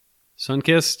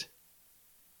 Sunkist,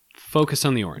 focus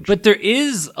on the orange. But there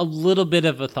is a little bit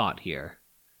of a thought here.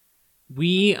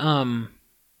 We,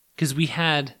 because we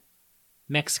had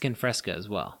Mexican Fresca as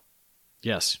well.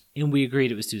 Yes. And we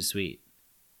agreed it was too sweet.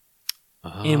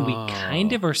 Oh. And we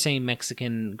kind of are saying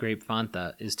Mexican grape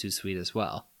Fanta is too sweet as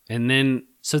well. And then...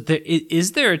 So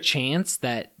is there a chance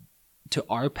that to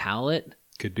our palate...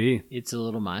 Could be. It's a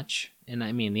little much? And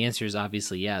I mean, the answer is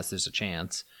obviously yes, there's a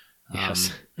chance.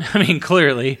 Yes. I mean,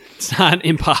 clearly. It's not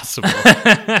impossible.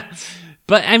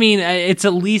 But I mean, it's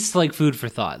at least like food for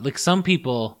thought. Like some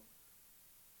people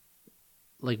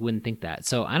like wouldn't think that.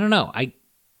 So I don't know.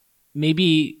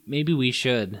 Maybe we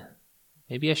should.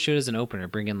 Maybe I should as an opener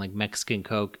bring in like Mexican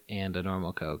Coke and a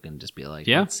normal Coke and just be like,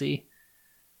 let's see.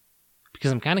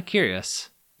 Because I'm kind of curious.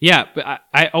 Yeah, but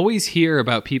I always hear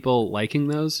about people liking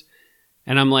those.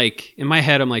 And I'm like, in my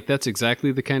head, I'm like, that's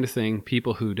exactly the kind of thing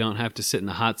people who don't have to sit in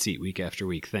the hot seat week after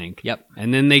week think. Yep.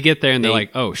 And then they get there and they're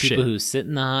like, oh, shit. People who sit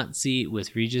in the hot seat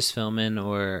with Regis Philbin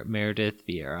or Meredith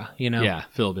Vieira, you know? Yeah,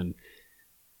 Philbin.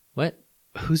 What?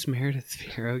 Who's Meredith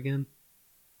Vieira again?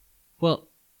 Well,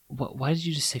 why did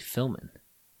you just say Philbin?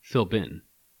 Philbin.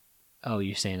 Oh,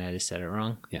 you're saying I just said it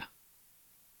wrong? Yeah.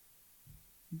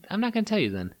 I'm not going to tell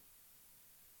you then.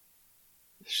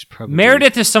 Probably...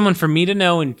 Meredith is someone for me to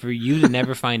know and for you to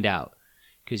never find out.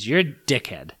 Because you're a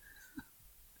dickhead.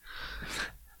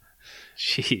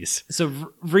 Jeez.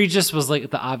 So Regis was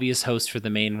like the obvious host for the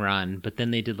main run, but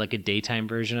then they did like a daytime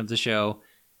version of the show,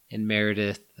 and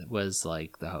Meredith was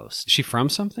like the host. Is she from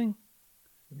something?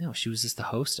 No, she was just the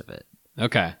host of it.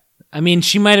 Okay. I mean,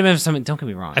 she might have been something. Don't get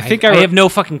me wrong. I have no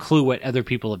fucking clue what other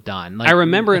people have done. Like, I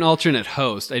remember an alternate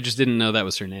host. I just didn't know that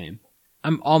was her name.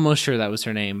 I'm almost sure that was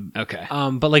her name. Okay.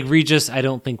 But like Regis, I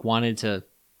don't think wanted to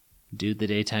do the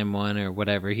daytime one or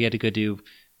whatever. He had to go do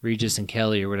Regis and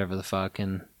Kelly or whatever the fuck,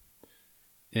 and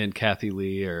Kathy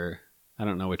Lee, or I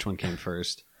don't know which one came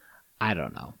first. I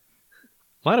don't know.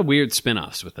 A lot of weird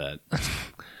spin-offs with that.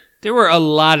 There were a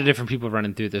lot of different people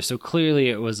running through there, so clearly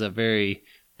it was a very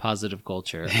positive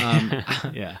culture.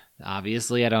 Yeah.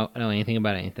 Obviously, I don't know anything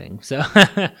about anything, so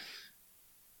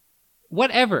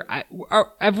whatever.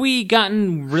 Have we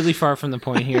gotten really far from the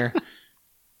point here?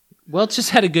 Welch just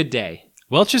had a good day.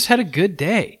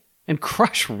 And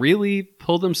Crush really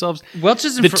pulled themselves. Welch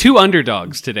is two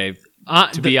underdogs today.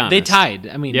 To be honest, they tied.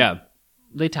 I mean, yeah,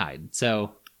 they tied.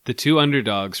 So the two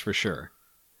underdogs for sure.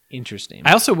 Interesting.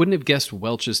 I also wouldn't have guessed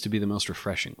Welch's to be the most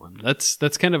refreshing one. That's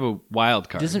kind of a wild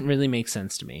card. Doesn't really make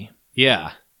sense to me.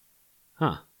 Yeah.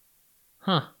 Huh.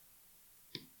 Huh.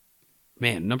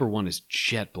 Man, number one is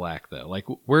jet black though. Like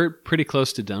we're pretty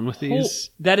close to done with these.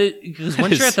 That is because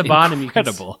once you're at the bottom,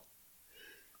 incredible.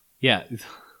 Yeah.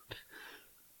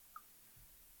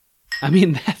 I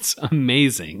mean, that's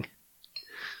amazing.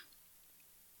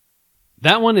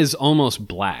 That one is almost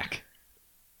black.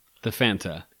 The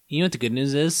Fanta. You know what the good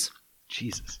news is?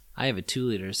 Jesus. I have a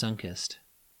 2-liter Sunkist.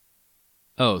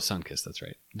 Oh, Sunkist, that's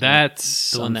right.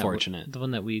 That's unfortunate. The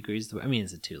one that we agree is I mean,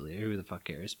 it's a 2-liter. Who the fuck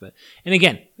cares? But and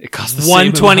again, it costs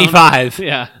 $1.25.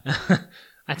 Yeah.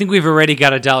 I think we've already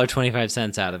got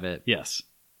 $1.25 out of it. Yes.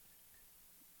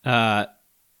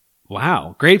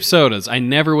 Wow. Grape sodas. I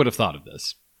never would have thought of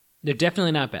this. They're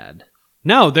definitely not bad.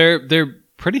 No, they're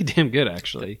pretty damn good,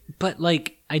 actually. But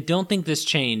like, I don't think this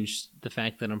changed the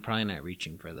fact that I'm probably not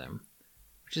reaching for them,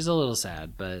 which is a little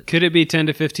sad. But could it be 10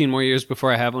 to 15 more years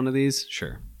before I have one of these?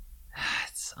 Sure.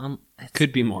 It's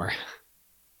could be more.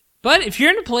 But if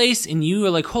you're in a place and you are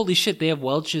like, holy shit, they have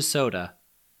Welch's soda,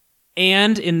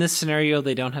 and in this scenario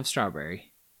they don't have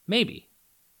strawberry, maybe.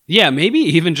 Yeah, maybe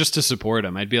even just to support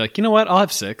them, I'd be like, you know what? I'll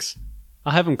have 6.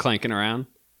 I'll have them clanking around.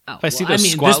 Oh, if I see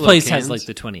those squat this place cans. has like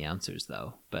the 20 ounces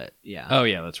though, but yeah. Oh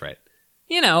yeah, that's right.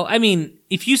 You know, I mean,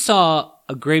 if you saw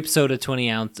a grape soda 20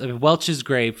 ounce, Welch's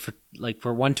grape for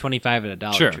 $1.25 at a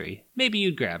Dollar Tree, maybe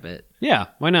you'd grab it. Yeah,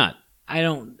 why not?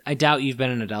 I doubt you've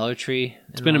been in a Dollar Tree.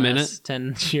 It's been a minute,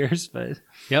 10 years, but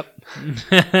yep.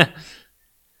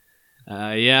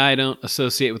 Yeah, I don't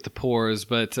associate with the pores,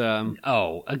 but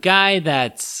a guy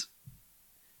that's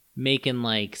making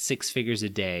like 6 figures a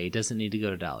day doesn't need to go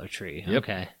to Dollar Tree. Yep.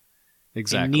 Okay,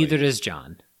 exactly. And neither does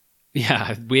John.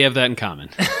 Yeah, we have that in common.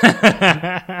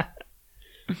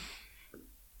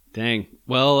 Dang.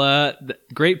 Well,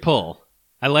 great pull.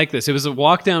 I like this. It was a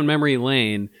walk down memory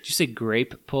lane. Did you say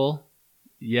grape pull?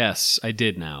 Yes, I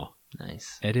did now.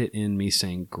 Nice. Edit in me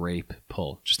saying grape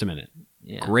pull. Just a minute.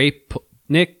 Yeah. Grape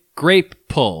Nick, grape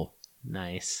pull.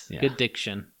 Nice. Yeah. Good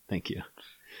diction. Thank you.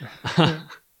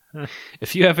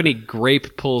 If you have any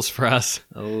grape pulls for us.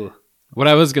 Oh. What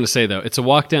I was going to say, though, it's a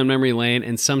walk down memory lane,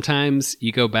 and sometimes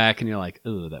you go back and you're like,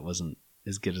 oh, that wasn't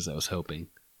as good as I was hoping.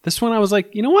 This one, I was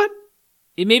like, you know what?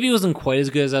 It maybe wasn't quite as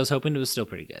good as I was hoping. It was still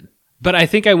pretty good. But I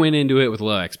think I went into it with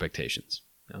low expectations.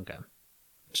 Okay.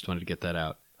 Just wanted to get that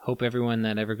out. Hope everyone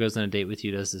that ever goes on a date with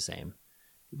you does the same.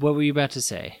 What were you about to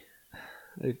say?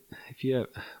 If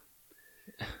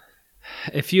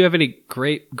you have any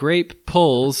grape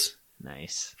pulls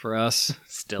nice for us,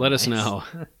 still let nice. us know.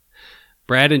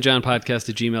 Brad and John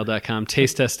podcast@gmail.com.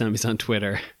 Taste Test Dummies on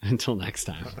Twitter. Until next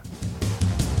time.